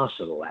Bonamassa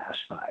the last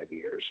 5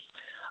 years.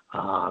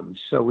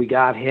 So we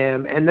got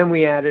him, and then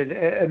we added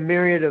a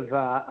myriad of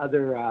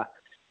other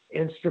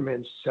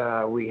instruments.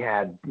 We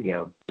had,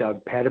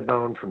 Doug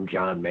Pettibone from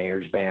John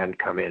Mayer's band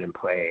come in and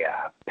play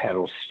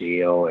pedal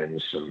steel and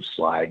some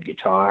slide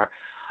guitar.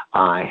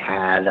 I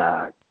had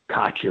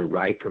Katja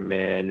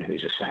Reicherman,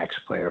 who's a sax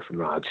player from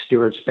Rod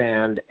Stewart's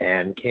band,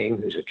 and King,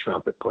 who's a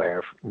trumpet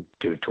player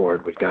who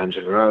toured with Guns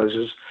N'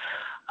 Roses.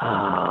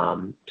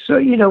 So,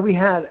 we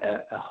had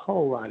a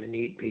whole lot of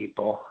neat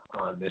people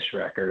on this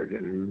record,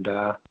 and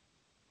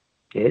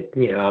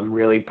I'm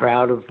really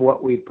proud of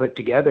what we put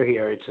together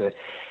here.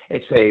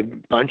 It's a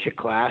bunch of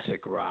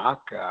classic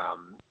rock,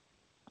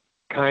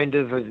 kind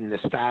of in the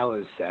style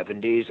of the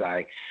 70s.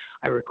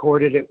 I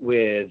recorded it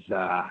with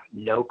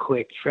no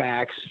click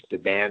tracks. The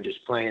band is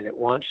playing it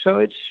once, so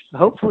it's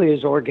hopefully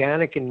as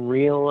organic and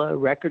real a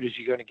record as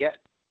you're going to get.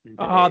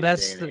 Oh,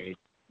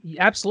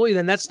 absolutely.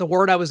 Then that's the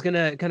word I was going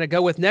to kind of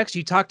go with next.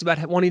 You talked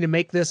about wanting to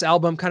make this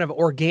album kind of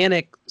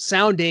organic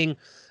sounding.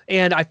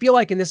 And I feel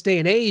like in this day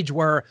and age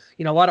where,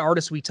 a lot of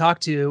artists we talk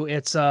to,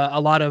 it's a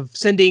lot of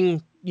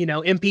sending,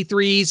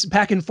 MP3s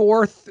back and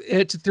forth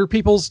through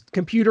people's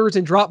computers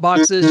and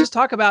Dropboxes. Just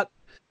talk about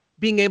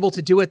being able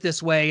to do it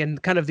this way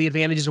and kind of the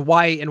advantages of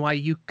why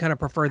you kind of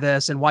prefer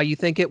this and why you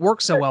think it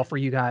works so well for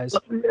you guys.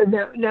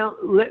 Now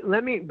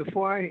let me,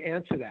 before I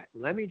answer that,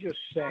 let me just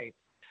say,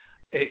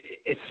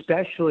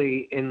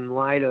 especially in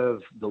light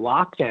of the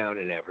lockdown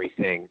and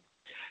everything,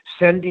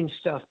 sending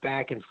stuff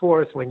back and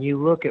forth, when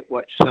you look at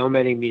what so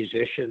many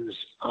musicians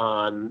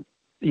on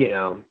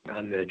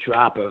the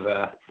drop of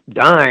a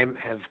dime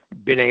have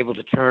been able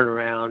to turn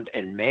around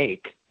and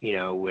make,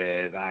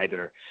 with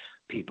either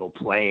people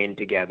playing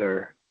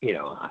together,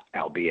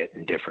 albeit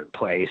in different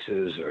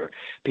places, or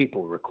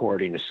people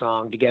recording a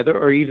song together,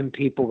 or even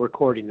people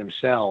recording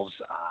themselves,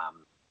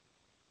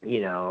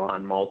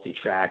 on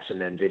multi-tracks and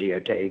then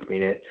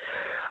videotaping it.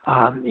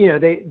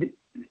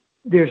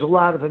 There's a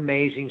lot of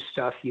amazing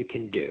stuff you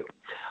can do.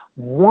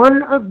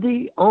 One of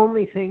the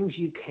only things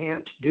you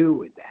can't do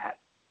with that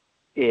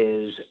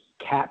is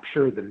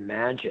capture the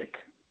magic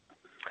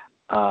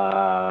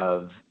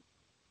of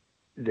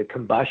the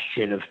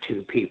combustion of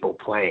two people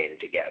playing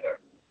together,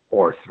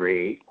 or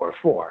three or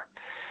four.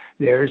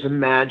 there's a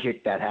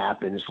magic that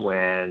happens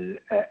when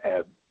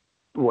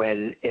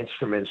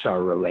instruments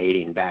are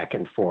relating back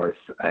and forth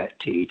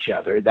to each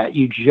other, that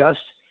you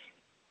just,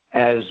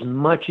 as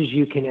much as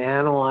you can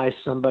analyze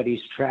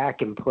somebody's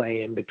track and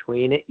play in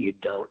between it, you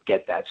don't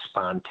get that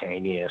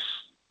spontaneous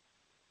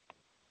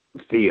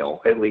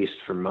feel, at least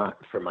for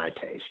my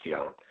taste, you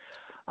don't.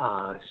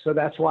 So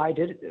that's why I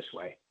did it this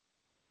way.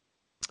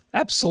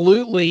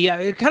 Absolutely.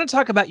 Yeah. Kind of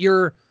talk about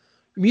your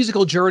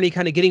musical journey,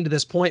 kind of getting to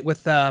this point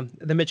with the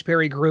Mitch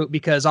Perry group,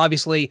 because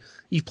obviously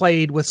you've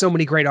played with so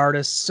many great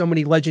artists, so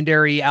many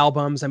legendary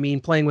albums. I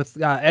mean, playing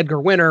with Edgar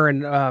Winter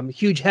and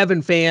huge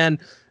Heaven fan,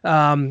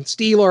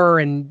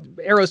 Steeler and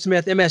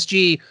Aerosmith,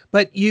 MSG,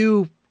 but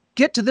you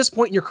get to this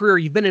point in your career,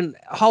 you've been in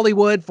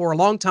Hollywood for a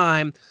long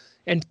time,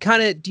 and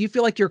kind of, do you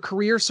feel like your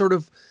career sort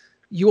of,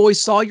 you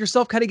always saw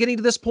yourself kind of getting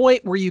to this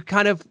point where you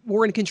kind of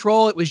were in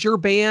control? It was your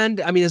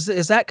band. I mean, is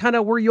that kind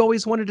of where you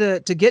always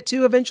wanted to get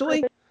to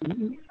eventually?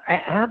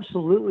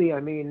 Absolutely. I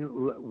mean,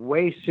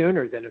 way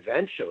sooner than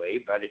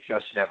eventually, but it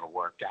just never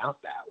worked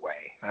out that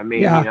way. I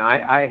mean, Yeah. you know,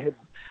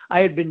 I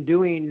had been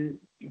doing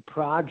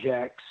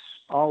projects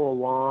all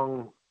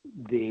along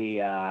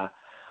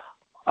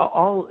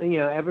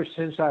ever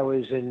since I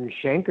was in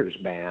Schenker's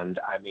band.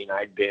 I mean,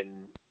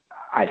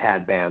 I'd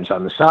had bands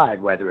on the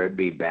side, whether it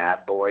be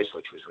Bad Boys,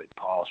 which was with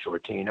Paul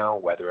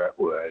Shortino, whether it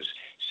was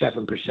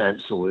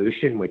 7%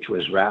 Solution, which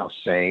was Ralph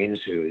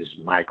Saenz, who is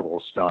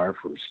Michael Starr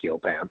from Steel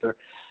Panther.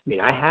 I mean,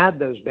 I had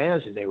those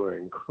bands, and they were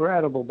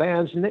incredible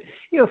bands. And,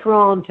 for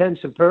all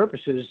intents and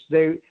purposes,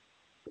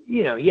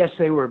 yes,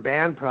 they were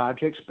band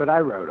projects, but I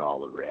wrote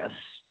all the riffs.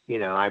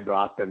 I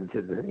brought them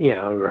to the,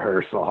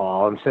 rehearsal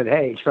hall and said,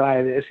 hey,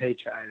 try this,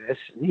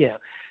 And,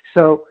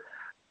 so,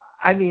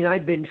 I mean,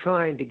 I'd been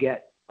trying to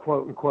get,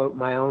 quote unquote,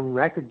 my own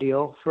record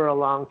deal for a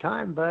long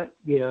time, but,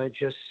 it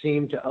just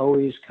seemed to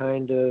always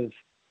kind of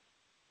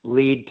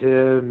lead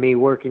to me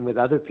working with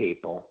other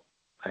people.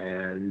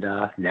 And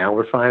now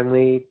we're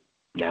finally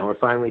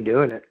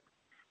doing it.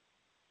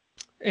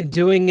 And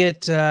doing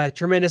it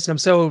tremendous. And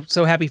I'm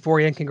so happy for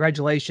you, and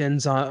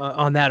congratulations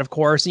on that, of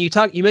course. And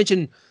you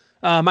mentioned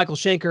Michael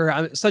Schenker.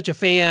 I'm such a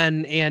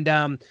fan, and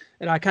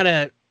I kind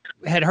of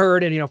had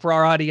heard, and for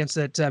our audience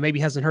that maybe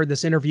hasn't heard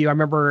this interview, I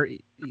remember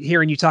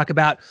hearing you talk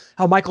about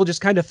how Michael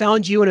just kind of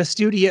found you in the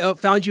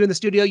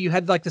studio. You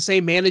had like the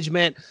same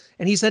management,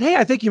 and he said, hey,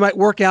 I think you might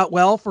work out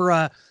well for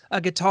a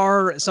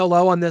guitar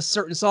solo on this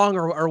certain song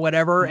or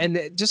whatever.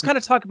 And just kind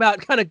of talk about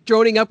kind of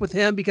droning up with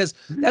him, because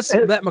that's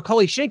that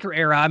Macaulay Schenker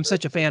era I'm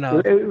such a fan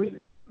of.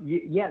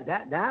 Yeah,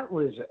 that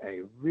was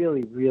a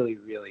really, really,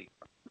 really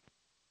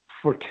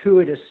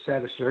fortuitous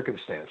set of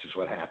circumstances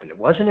what happened. It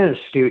wasn't in a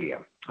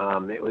studio.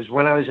 It was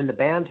when I was in the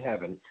band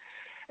Heaven,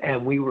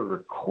 and we were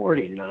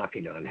recording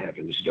Knocking on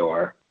Heaven's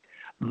Door.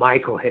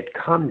 Michael had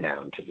come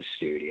down to the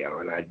studio,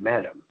 and I'd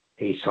met him.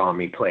 He saw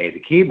me play the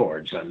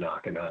keyboards on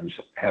Knocking on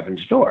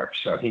Heaven's Door,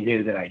 so he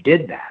knew that I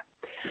did that.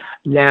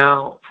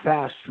 Now,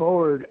 fast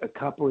forward a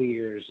couple of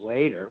years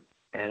later,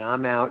 and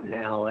I'm out in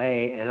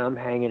L.A., and I'm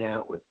hanging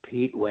out with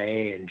Pete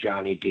Way and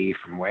Johnny D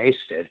from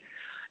Wasted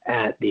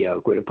at the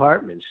Oakwood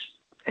Apartments.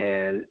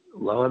 And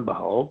lo and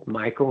behold,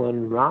 Michael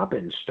and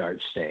Robin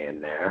start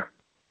staying there.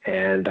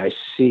 And I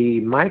see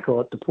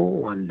Michael at the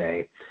pool one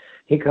day.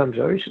 He comes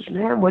over, he says,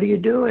 man, what are you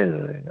doing?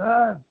 And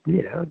I,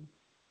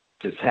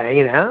 just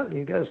hanging out. And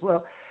he goes,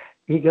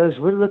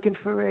 we're looking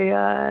for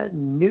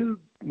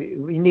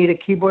we need a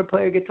keyboard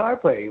player, guitar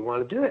player. You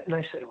want to do it? And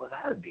I said, well,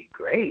 that would be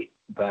great,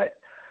 but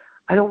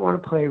I don't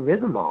want to play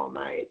rhythm all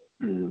night.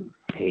 And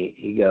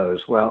he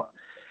goes, well,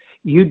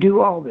 you do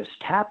all this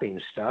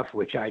tapping stuff,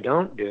 which I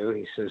don't do.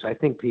 He says, I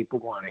think people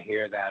want to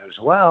hear that as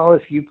well.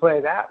 If you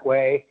play that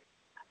way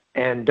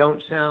and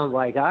don't sound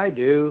like I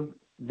do,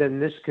 then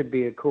this could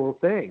be a cool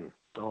thing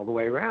all the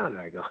way around.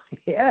 I go,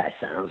 yeah, it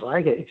sounds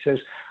like it. He says,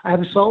 I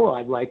have a solo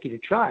I'd like you to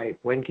try.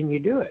 When can you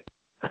do it?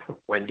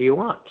 When do you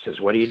want? He says,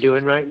 what are you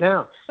doing right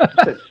now? I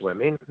said,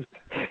 swimming.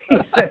 He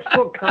says,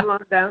 well, come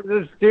on down to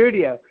the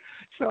studio.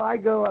 So I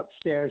go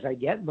upstairs, I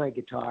get my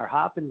guitar,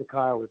 hop in the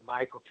car with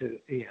Michael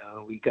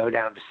we go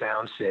down to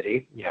Sound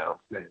City,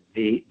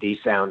 the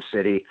Sound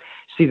City.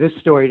 See, this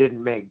story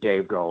didn't make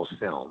Dave Grohl's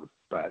film,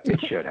 but it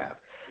should have.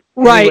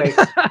 Right.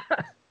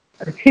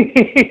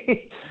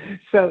 Anyway,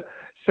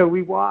 so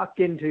we walk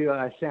into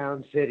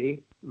Sound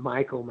City,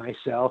 Michael,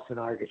 myself, and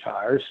our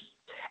guitars,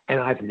 and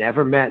I've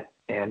never met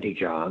Andy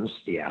Johns,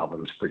 the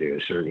album's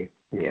producer.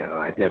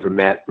 I've never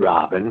met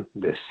Robin,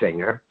 the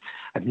singer.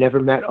 I've never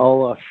met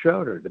Olaf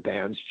Schroeder, the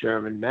band's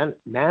German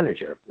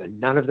manager. And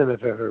none of them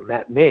have ever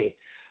met me.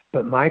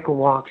 But Michael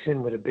walks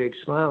in with a big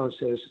smile and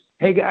says,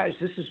 hey, guys,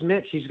 this is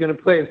Mitch. He's going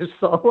to play the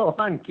solo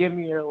on Give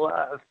Me Your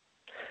Love.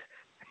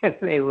 And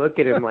they look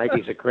at him like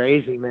he's a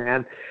crazy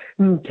man,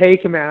 and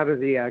take him out of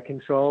the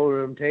control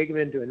room, take him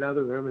into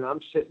another room, and I'm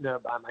sitting there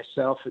by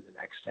myself for the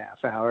next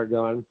half hour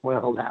going,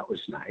 well, that was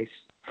nice.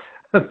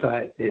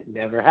 But it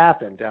never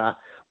happened.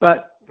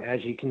 But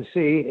as you can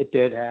see, it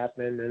did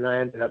happen, and I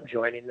ended up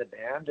joining the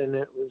band, and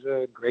it was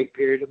a great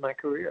period of my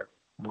career,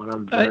 one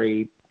I'm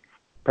very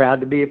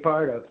proud to be a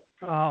part of.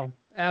 Oh,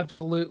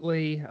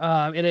 Absolutely.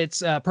 And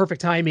it's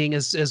Perfect Timing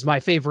is my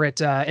favorite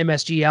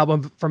MSG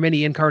album from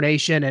any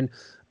incarnation, and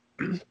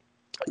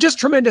just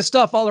tremendous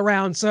stuff all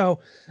around. So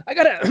I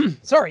gotta,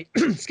 sorry,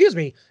 excuse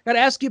me, gotta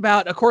ask you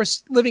about, of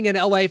course, living in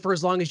LA for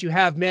as long as you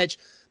have, Mitch,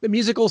 the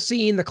musical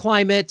scene, the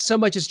climate, so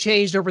much has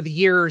changed over the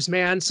years,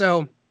 man.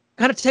 So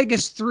kind of take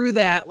us through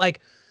that. Like,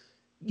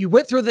 you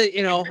went through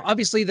the,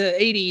 obviously the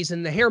 80s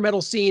and the hair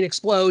metal scene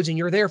explodes and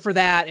you're there for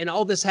that. And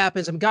all this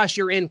happens. And gosh,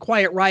 you're in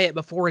Quiet Riot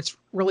before it's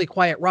really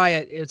Quiet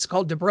Riot. It's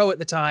called Dubrow at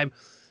the time.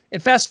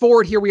 And fast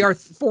forward, here we are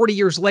 40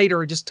 years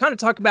later, just kind of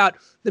talk about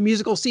the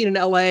musical scene in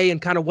LA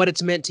and kind of what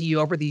it's meant to you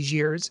over these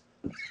years.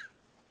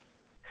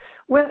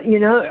 Well,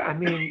 I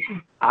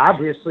mean,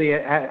 obviously,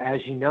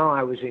 as you know,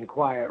 I was in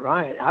Quiet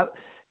Riot.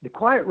 The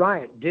Quiet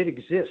Riot did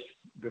exist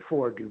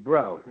before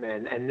Dubrow,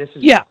 and this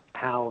is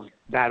how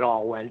that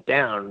all went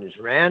down. Is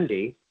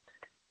Randy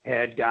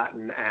had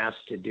gotten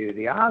asked to do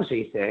the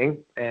Ozzy thing,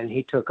 and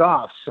he took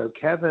off. So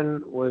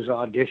Kevin was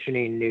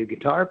auditioning new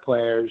guitar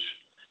players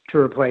to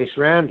replace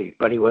Randy,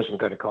 but he wasn't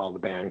going to call the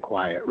band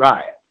Quiet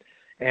Riot.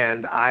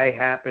 And I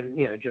happened,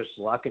 just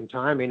luck and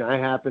timing, I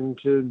happened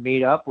to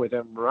meet up with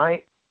him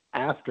right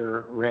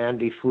after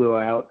Randy flew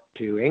out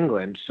to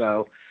England.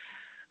 So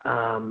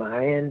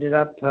I ended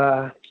up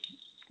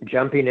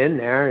jumping in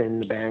there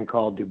in the band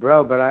called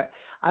Dubrow, but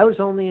I was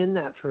only in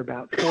that for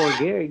about 4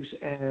 gigs,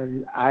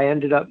 and I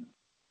ended up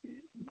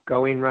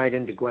going right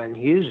into Glenn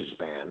Hughes'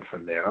 band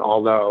from there.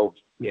 Although,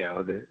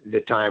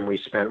 the time we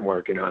spent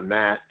working on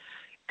that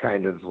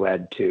kind of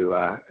led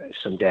to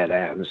some dead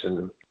ends,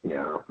 and,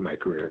 my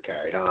career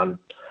carried on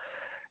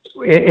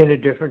in a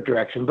different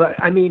direction. But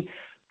I mean,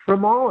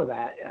 from all of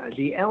that,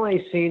 the LA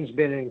scene's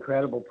been an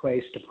incredible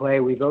place to play.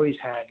 We've always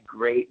had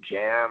great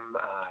jam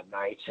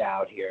nights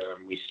out here,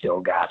 and we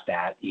still got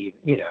that.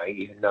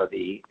 Even though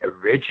the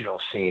original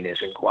scene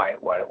isn't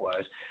quite what it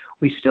was,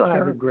 we still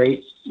have a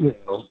great,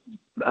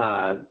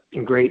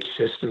 great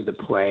system to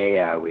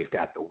play. We've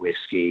got the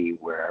Whiskey,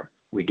 where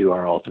we do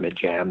our ultimate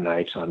jam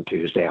nights on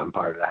Tuesday. I'm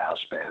part of the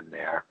house band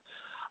there.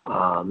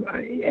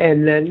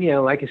 And then,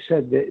 like I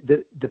said,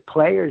 the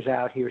players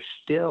out here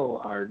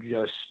still are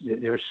just,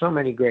 there's so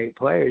many great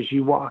players.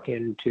 You walk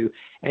into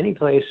any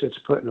place that's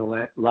putting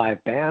a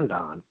live band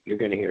on, you're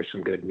going to hear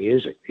some good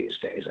music these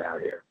days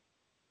out here.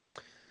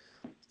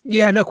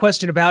 Yeah, no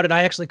question about it.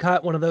 I actually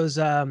caught one of those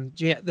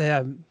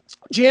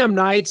jam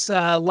nights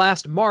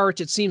last March.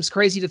 It seems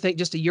crazy to think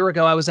just a year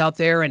ago I was out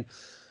there, and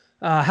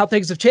how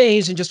things have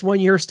changed in just 1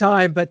 year's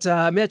time. But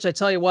Mitch, I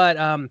tell you what,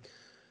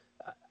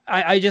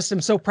 I just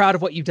am so proud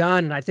of what you've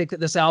done. And I think that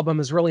this album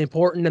is really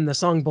important. And the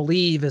song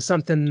Believe is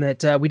something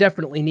that we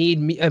definitely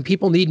need.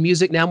 People need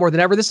music now more than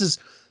ever. This is,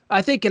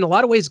 I think, in a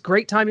lot of ways,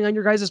 great timing on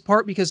your guys'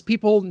 part, because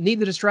people need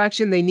the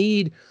distraction. They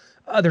need,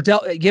 they're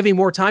giving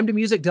more time to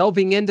music,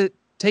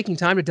 taking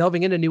time to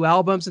delving into new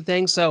albums and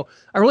things. So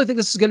I really think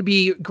this is going to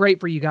be great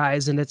for you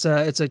guys. And it's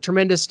a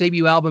tremendous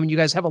debut album, and you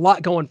guys have a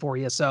lot going for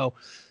you. So,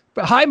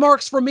 but high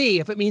marks for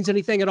me, if it means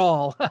anything at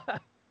all.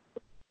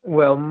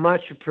 Well,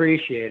 much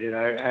appreciated.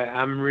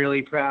 I'm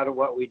really proud of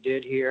what we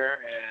did here,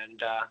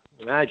 and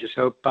I just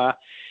hope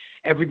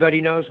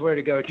everybody knows where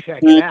to go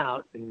check it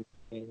out. And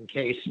in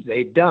case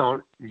they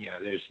don't,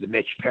 there's the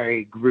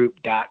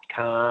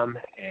MitchPerryGroup.com,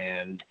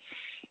 and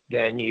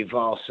then you've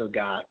also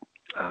got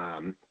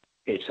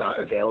it's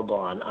available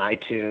on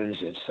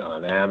iTunes, it's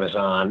on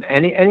Amazon,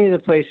 any of the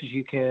places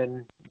you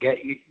can get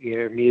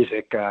your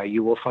music,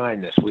 you will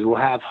find this. We will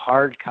have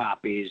hard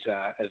copies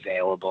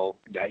available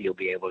that you'll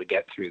be able to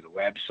get through the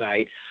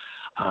website,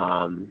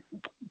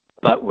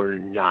 but we're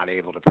not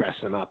able to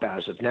press them up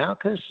as of now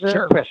because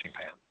the pressing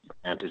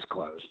plant is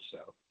closed. So,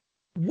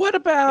 what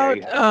about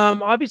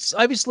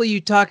obviously you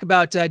talk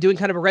about doing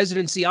kind of a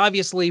residency.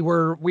 Obviously,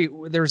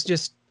 there's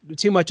just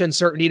too much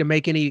uncertainty to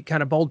make any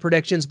kind of bold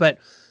predictions, but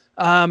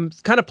kind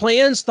of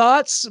plans,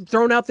 thoughts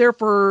thrown out there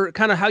for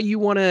kind of how you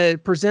want to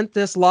present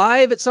this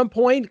live at some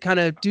point, kind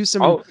of do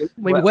some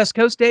West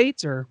Coast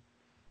dates or?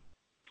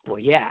 Well,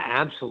 yeah,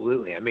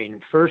 absolutely. I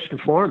mean, first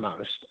and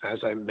foremost,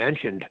 as I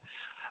mentioned,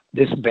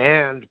 this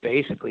band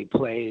basically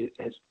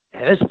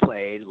has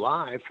played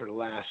live for the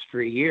last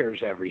 3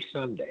 years every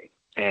Sunday.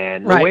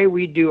 And the way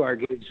we do our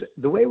gigs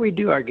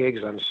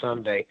on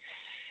Sunday,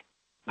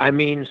 I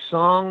mean,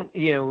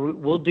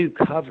 we'll do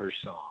cover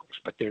songs,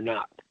 but they're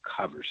not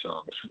cover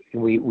songs.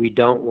 We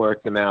don't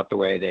work them out the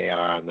way they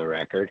are on the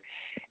record,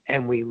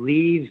 and we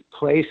leave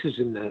places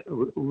in the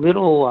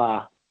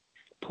little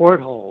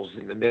portholes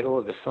in the middle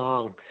of the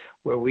song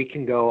where we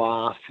can go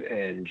off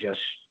and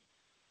just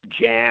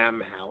jam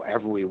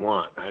however we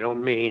want. I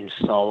don't mean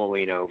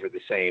soloing over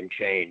the same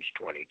change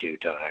 22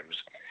 times.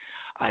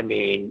 I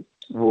mean,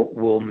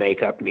 we'll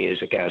make up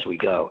music as we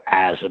go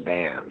as a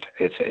band.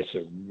 It's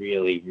a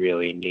really,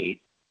 really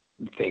neat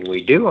thing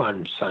we do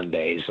on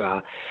Sundays.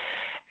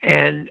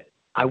 And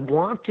I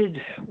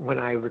wanted, when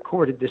I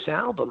recorded this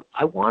album,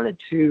 I wanted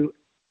to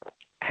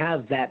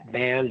have that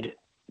band.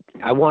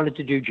 I wanted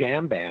to do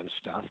jam band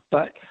stuff,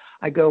 but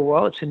I go,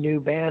 well, it's a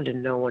new band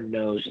and no one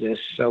knows this,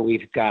 so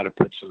we've got to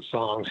put some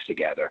songs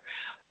together.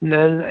 And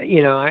then,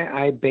 you know,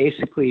 I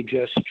basically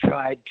just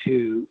tried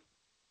to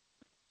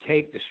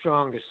take the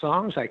strongest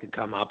songs I could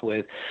come up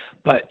with,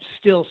 but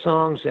still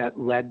songs that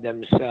led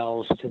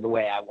themselves to the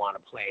way I want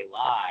to play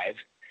live.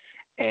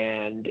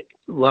 And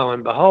lo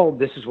and behold,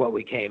 this is what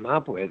we came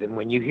up with. And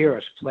when you hear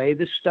us play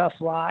this stuff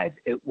live,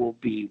 it will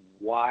be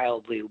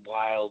wildly,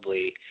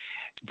 wildly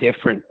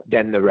different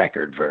than the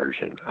record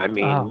version. I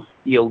mean,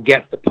 You'll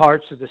get the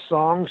parts of the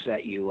songs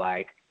that you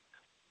like,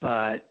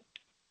 but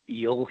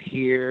you'll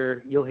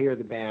hear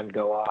the band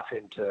go off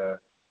into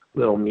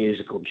little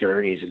musical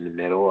journeys in the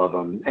middle of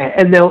them,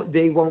 and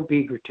they won't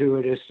be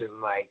gratuitous and,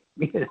 like,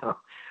 you know,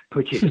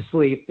 put you to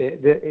sleep.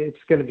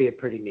 It's going to be a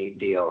pretty neat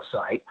deal.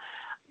 So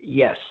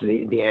yes,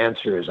 the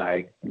answer is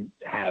I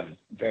have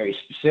very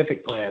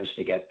specific plans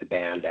to get the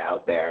band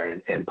out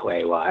there and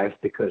play live,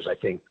 because I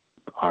think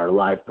our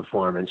live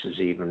performance is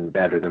even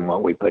better than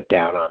what we put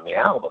down on the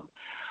album.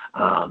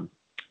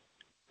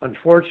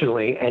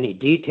 Unfortunately, any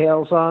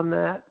details on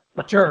that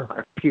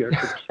are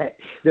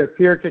they're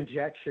pure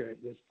conjecture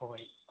at this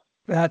point.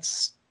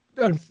 That's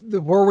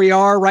where we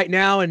are right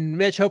now. And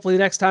Mitch, hopefully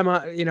next time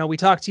we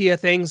talk to you,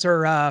 things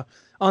are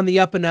on the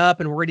up and up,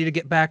 and we're ready to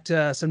get back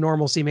to some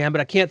normalcy, man.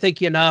 But I can't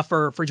thank you enough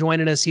for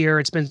joining us here.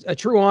 It's been a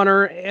true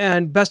honor,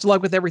 and best of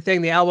luck with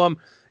everything. The album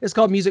is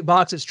called Music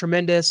Box. It's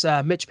tremendous.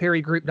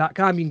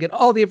 MitchPerryGroup.com. You can get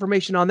all the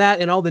information on that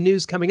and all the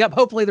news coming up.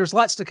 Hopefully there's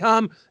lots to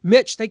come.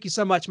 Mitch, thank you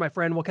so much, my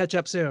friend. We'll catch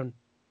up soon.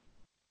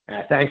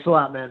 Thanks a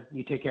lot, man.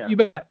 You take care. You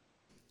bet.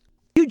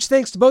 Huge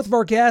thanks to both of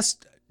our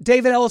guests,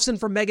 David Ellefson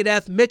from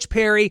Megadeth, Mitch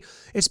Perry.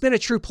 It's been a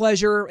true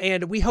pleasure,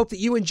 and we hope that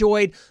you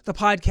enjoyed the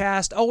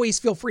podcast. Always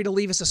feel free to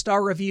leave us a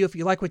star review if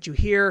you like what you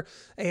hear,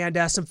 and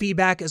some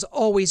feedback is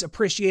always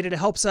appreciated. It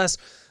helps us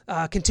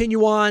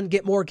continue on,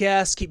 get more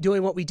guests, keep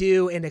doing what we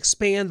do, and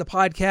expand the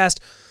podcast.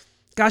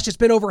 Gosh, it's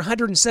been over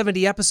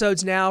 170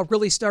 episodes now.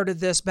 Really started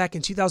this back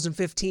in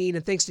 2015,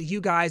 and thanks to you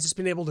guys, it's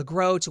been able to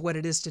grow to what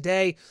it is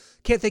today.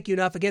 Can't thank you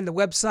enough. Again, the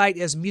website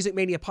is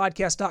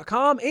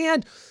musicmaniapodcast.com,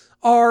 and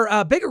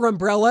our bigger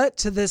umbrella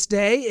to this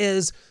day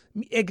is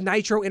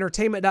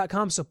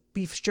ignitroentertainment.com, so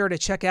be sure to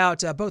check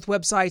out both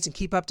websites and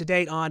keep up to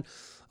date on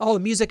all the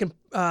music and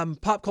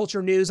pop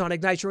culture news on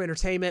Ignitro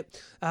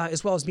Entertainment,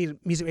 as well as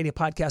Music Mania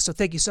Podcast. So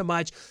thank you so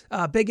much.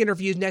 Big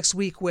interview next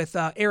week with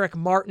Eric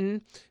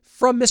Martin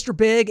from Mr.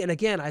 Big. And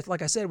again,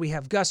 like I said, we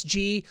have Gus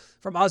G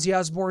from Ozzy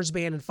Osbourne's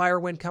band and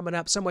Firewind coming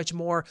up, so much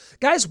more.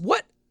 Guys,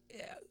 what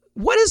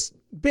has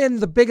been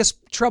the biggest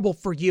trouble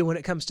for you when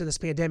it comes to this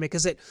pandemic?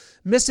 Is it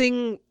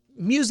missing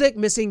music,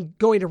 missing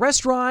going to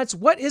restaurants?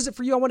 What is it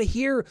for you? I want to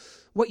hear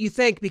what you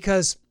think,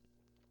 because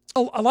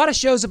a lot of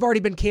shows have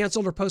already been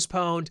canceled or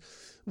postponed.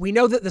 We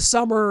know that the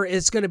summer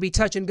is going to be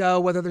touch and go,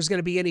 whether there's going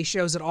to be any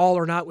shows at all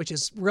or not, which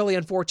is really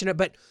unfortunate.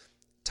 But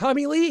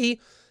Tommy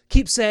Lee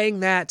keeps saying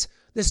that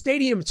the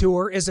stadium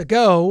tour is a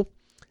go,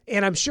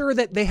 and I'm sure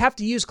that they have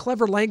to use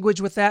clever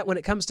language with that when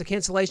it comes to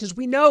cancellations.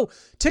 We know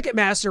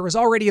Ticketmaster is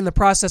already in the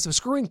process of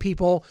screwing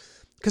people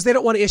because they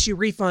don't want to issue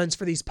refunds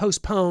for these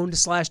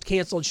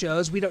postponed/canceled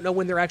shows. We don't know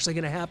when they're actually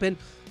going to happen.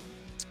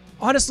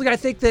 Honestly, I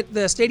think that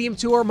the stadium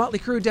tour, Motley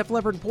Crue, Def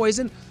Leppard, and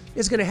Poison,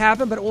 is going to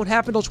happen, but it won't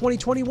happen until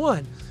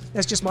 2021.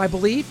 That's just my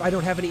belief. I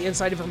don't have any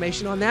inside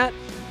information on that.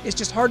 It's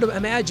just hard to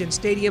imagine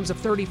stadiums of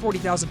 30,000,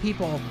 40,000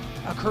 people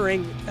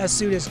occurring as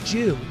soon as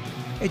June.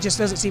 It just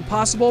doesn't seem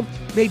possible.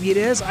 Maybe it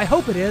is. I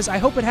hope it is. I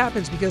hope it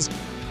happens, because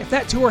if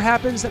that tour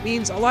happens, that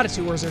means a lot of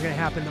tours are going to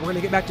happen. We're going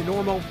to get back to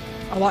normal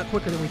a lot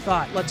quicker than we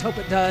thought. Let's hope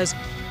it does,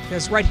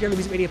 because right here on the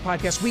Music Mania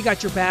Podcast, we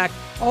got your back.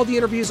 All the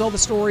interviews, all the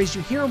stories,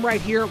 you hear them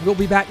right here. We'll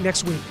be back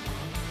next week.